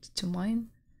sculpt to mine.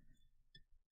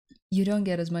 You don't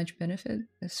get as much benefit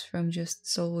as from just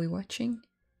solely watching,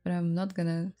 but I'm not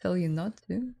gonna tell you not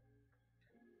to.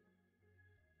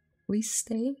 Please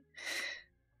stay.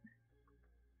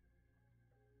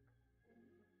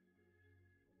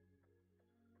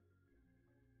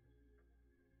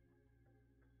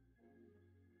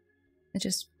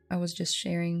 I was just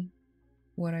sharing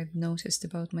what I've noticed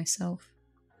about myself.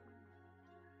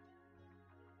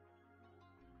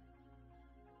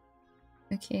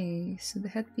 Okay, so the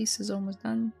headpiece is almost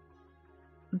done.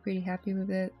 I'm pretty happy with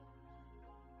it.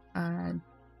 I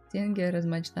didn't get as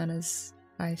much done as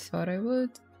I thought I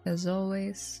would, as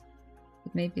always.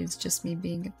 But maybe it's just me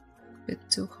being a bit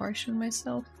too harsh on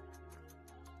myself.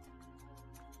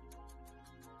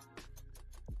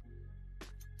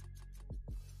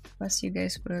 Plus, you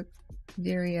guys were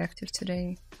very active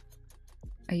today.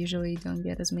 I usually don't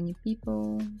get as many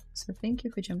people, so thank you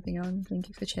for jumping on, thank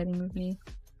you for chatting with me.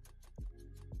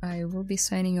 I will be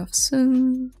signing off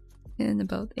soon, in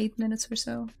about 8 minutes or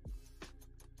so.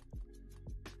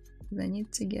 I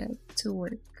need to get to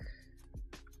work.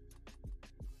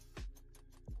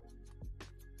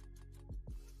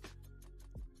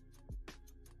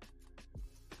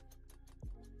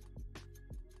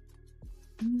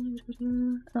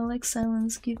 I like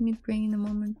silence. Give me brain a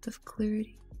moment of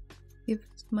clarity. Give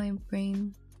my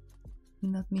brain,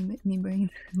 not me brain,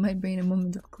 my brain a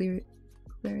moment of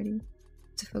clarity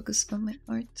to focus on my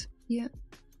art. Yeah,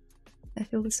 I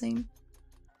feel the same.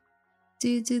 Do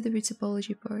you do the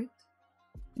retopology part?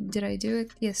 Did I do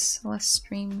it? Yes, last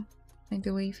stream, I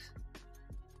believe.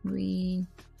 We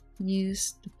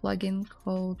used the plugin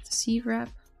called ZBrush.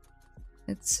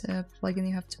 It's a plugin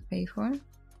you have to pay for.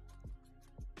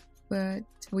 But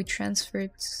we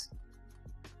transferred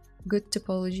good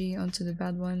topology onto the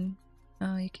bad one.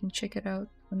 You can check it out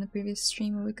on the previous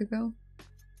stream a week ago.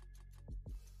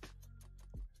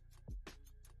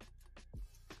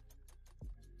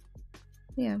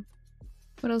 Yeah,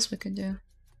 what else we could do?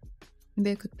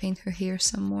 Maybe I could paint her hair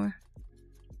some more.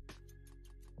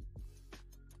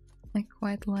 I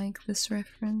quite like this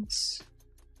reference.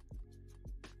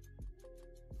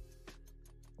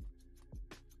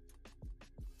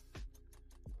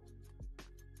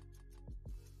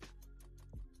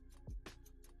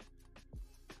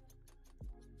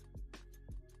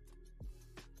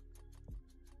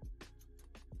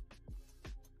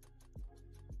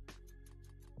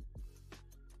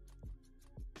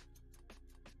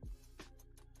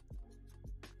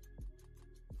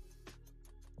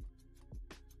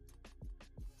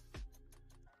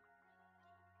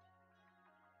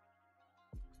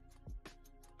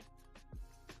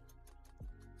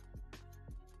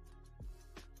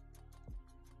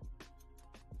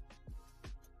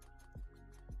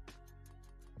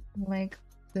 like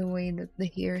the way that the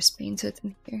hair is painted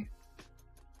in here.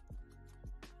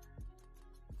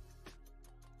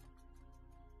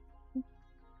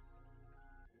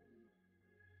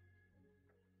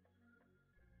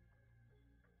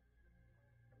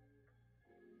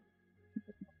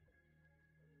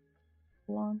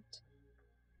 Blonde.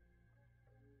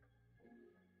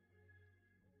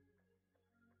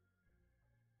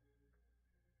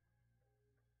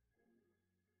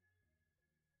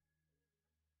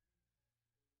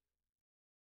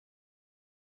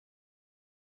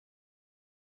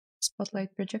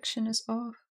 Spotlight projection is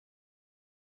off.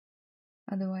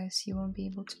 Otherwise you won't be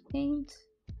able to paint.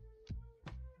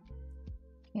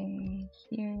 Okay,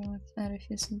 here let's add a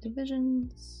few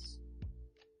subdivisions.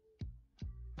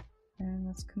 And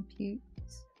let's compute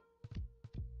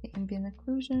the ambient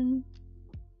occlusion.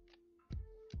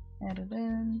 Add it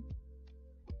in.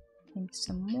 Maybe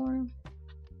some more.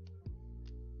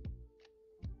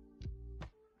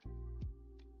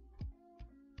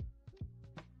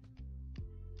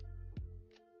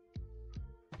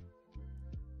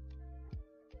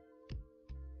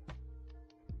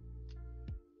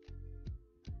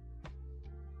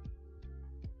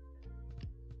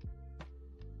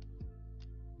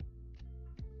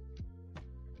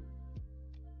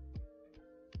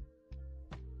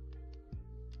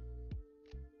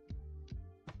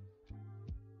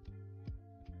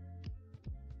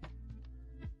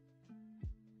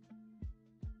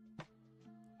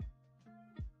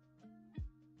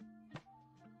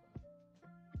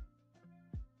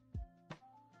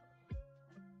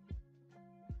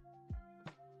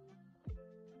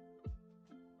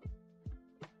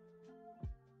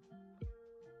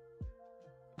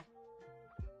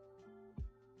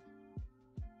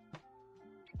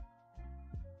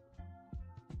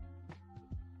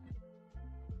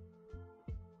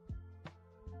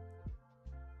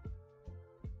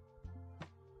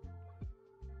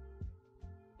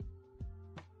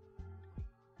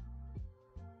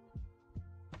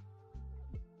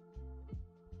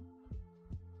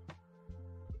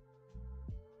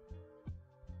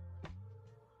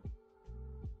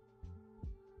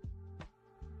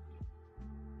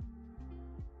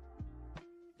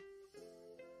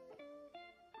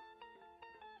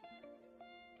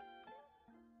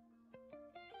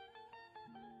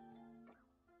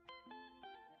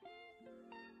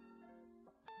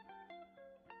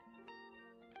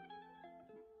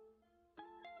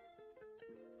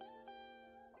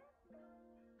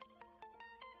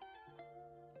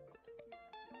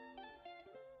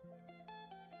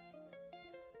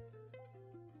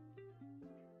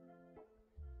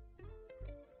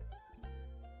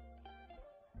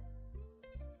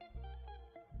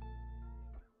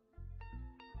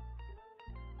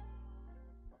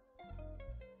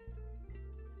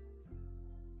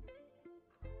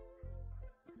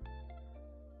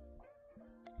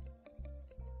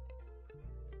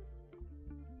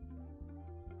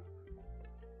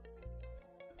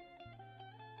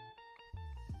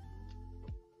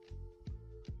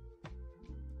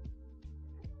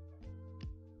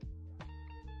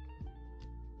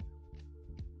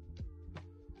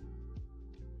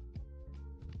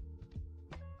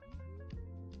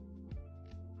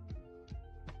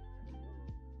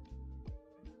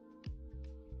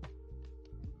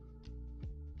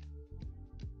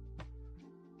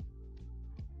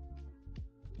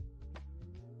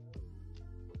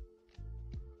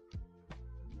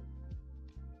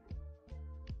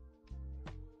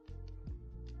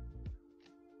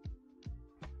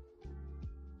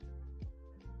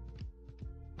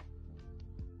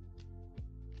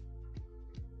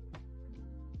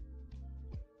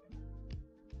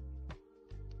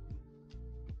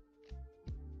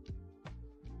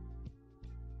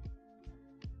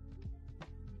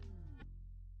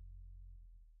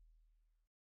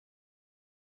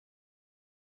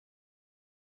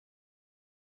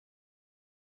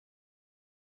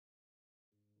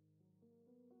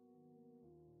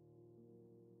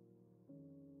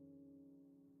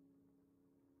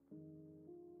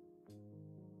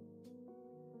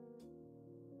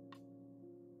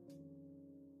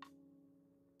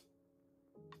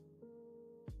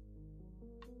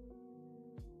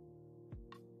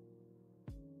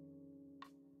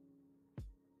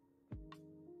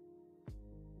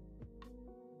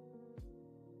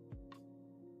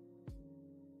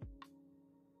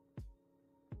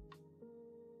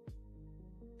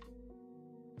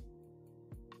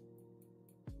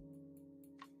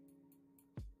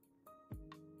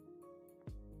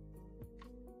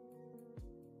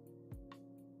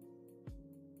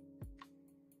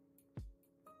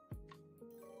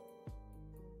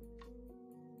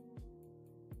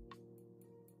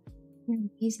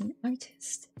 Amazing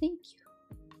artist. Thank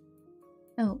you.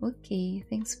 Oh, okay.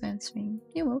 Thanks for answering.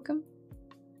 You're welcome.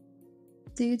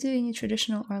 Do you do any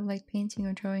traditional art like painting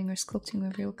or drawing or sculpting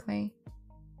with real clay?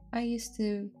 I used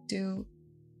to do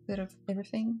a bit of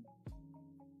everything.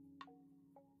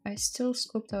 I still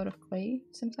sculpt out of clay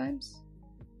sometimes.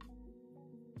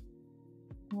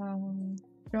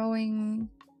 Drawing,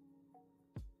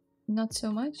 not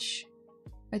so much.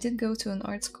 I did go to an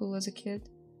art school as a kid,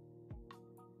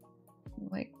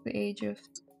 like the age of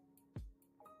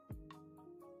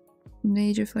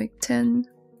like 10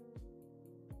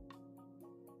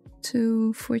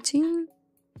 to 14.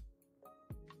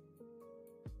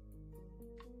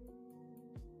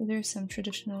 There's some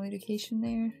traditional education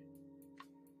there.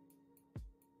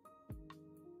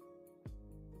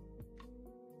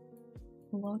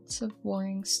 Lots of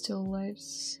boring still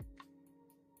lives.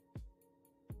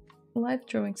 Live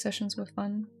drawing sessions were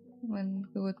fun when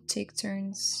we would take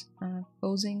turns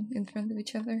posing in front of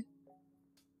each other.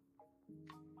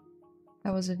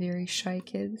 I was a very shy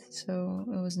kid, so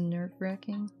it was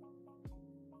nerve-wracking.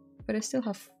 But I still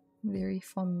have very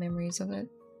fond memories of it.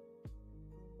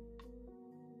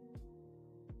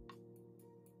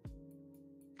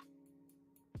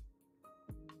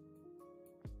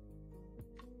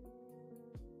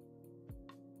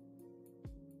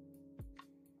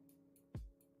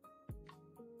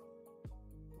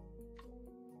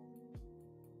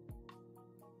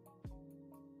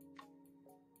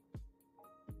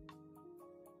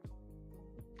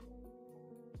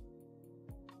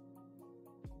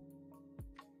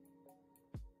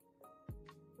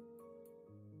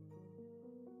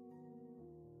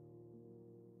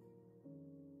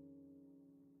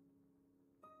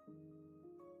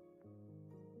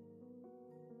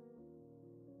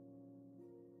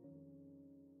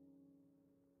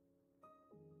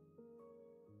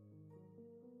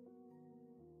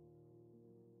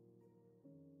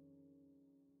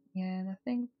 Yeah, and I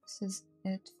think this is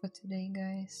it for today,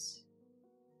 guys.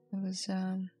 It was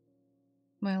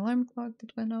my alarm clock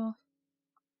that went off.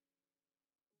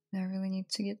 I really need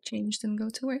to get changed and go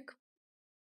to work.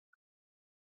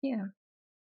 Yeah.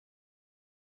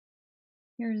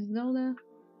 Here's Zelda.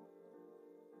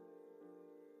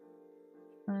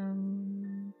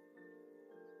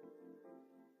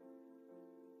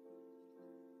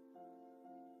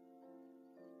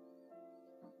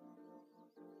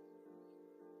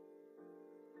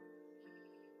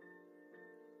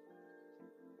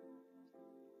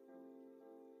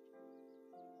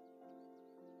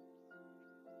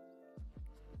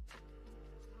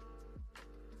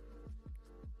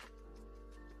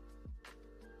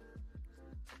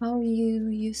 How you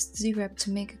used ZBrush to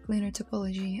make a cleaner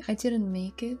topology? I didn't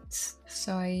make it,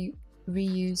 so I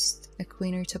reused a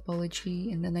cleaner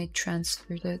topology and then I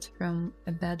transferred it from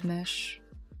a bad mesh,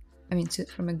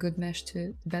 from a good mesh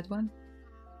to the bad one.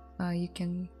 You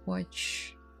can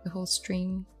watch the whole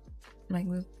stream, like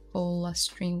the whole last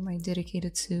stream I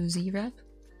dedicated to ZBrush,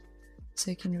 so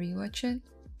you can rewatch it.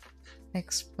 I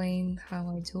explain how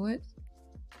I do it.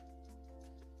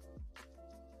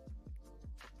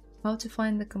 How to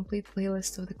find the complete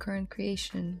playlist of the current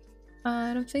creation?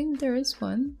 I don't think there is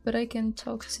one, but I can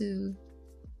talk to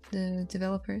the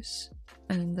developers,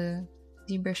 the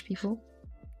ZBrush people,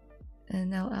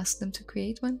 and I'll ask them to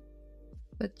create one.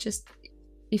 But just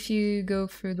if you go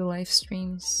through the live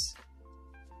streams,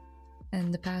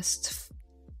 and the past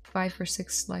 5 or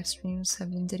 6 live streams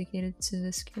have been dedicated to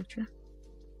this character.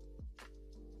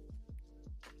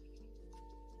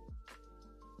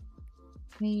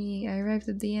 Hey, I arrived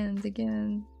at the end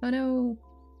again. Oh no!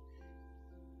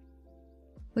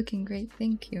 Looking great,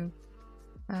 thank you.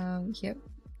 Yep.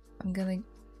 I'm gonna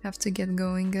have to get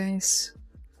going, guys.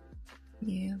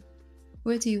 Yeah.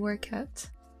 Where do you work at?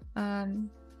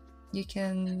 You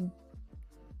can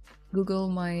Google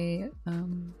my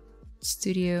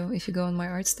studio. If you go on my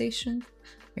art station,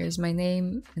 there's my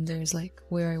name and there's like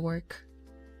where I work.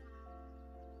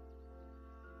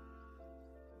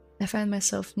 I find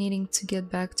myself needing to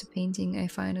get back to painting. I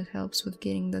find it helps with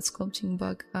getting that sculpting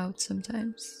bug out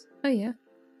sometimes. Oh yeah.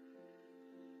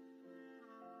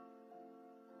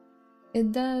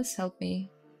 It does help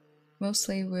me.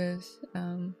 Mostly with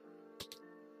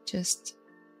just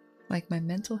like my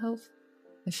mental health.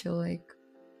 I feel like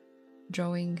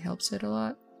drawing helps it a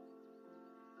lot.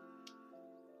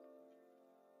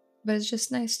 But it's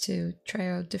just nice to try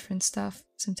out different stuff.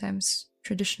 Sometimes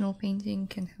traditional painting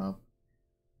can help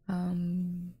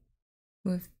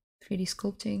with 3D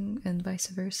sculpting and vice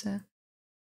versa.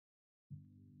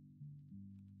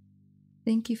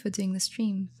 Thank you for doing the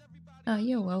stream.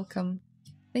 You're welcome.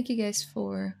 Thank you guys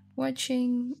for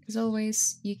watching. As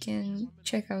always, you can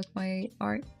check out my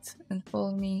art and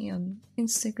follow me on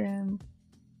Instagram,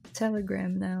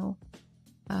 Telegram now,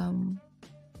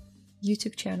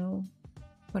 YouTube channel.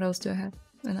 What else do I have?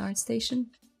 An art station.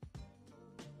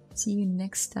 See you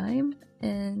next time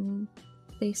and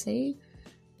stay safe.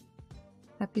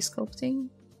 Happy sculpting.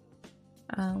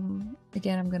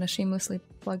 Again, I'm gonna shamelessly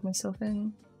plug myself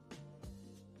in.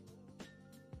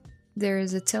 There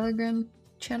is a Telegram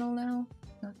channel now.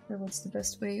 Not sure what's the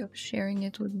best way of sharing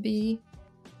it would be.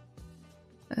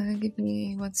 Give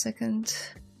me 1 second.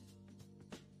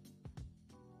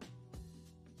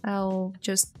 I'll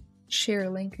just share a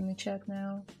link in the chat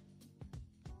now.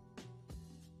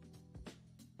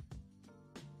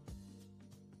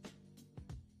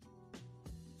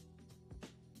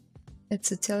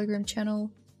 It's a Telegram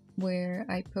channel where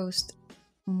I post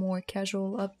more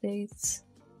casual updates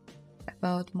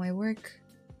about my work,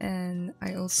 and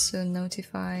I also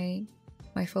notify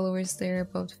my followers there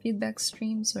about feedback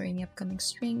streams or any upcoming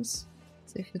streams.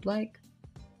 So if you'd like,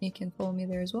 you can follow me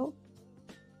there as well.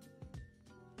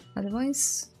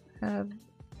 Otherwise, have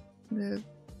the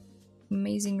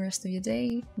amazing rest of your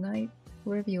day, night,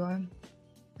 wherever you are.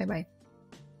 Bye bye.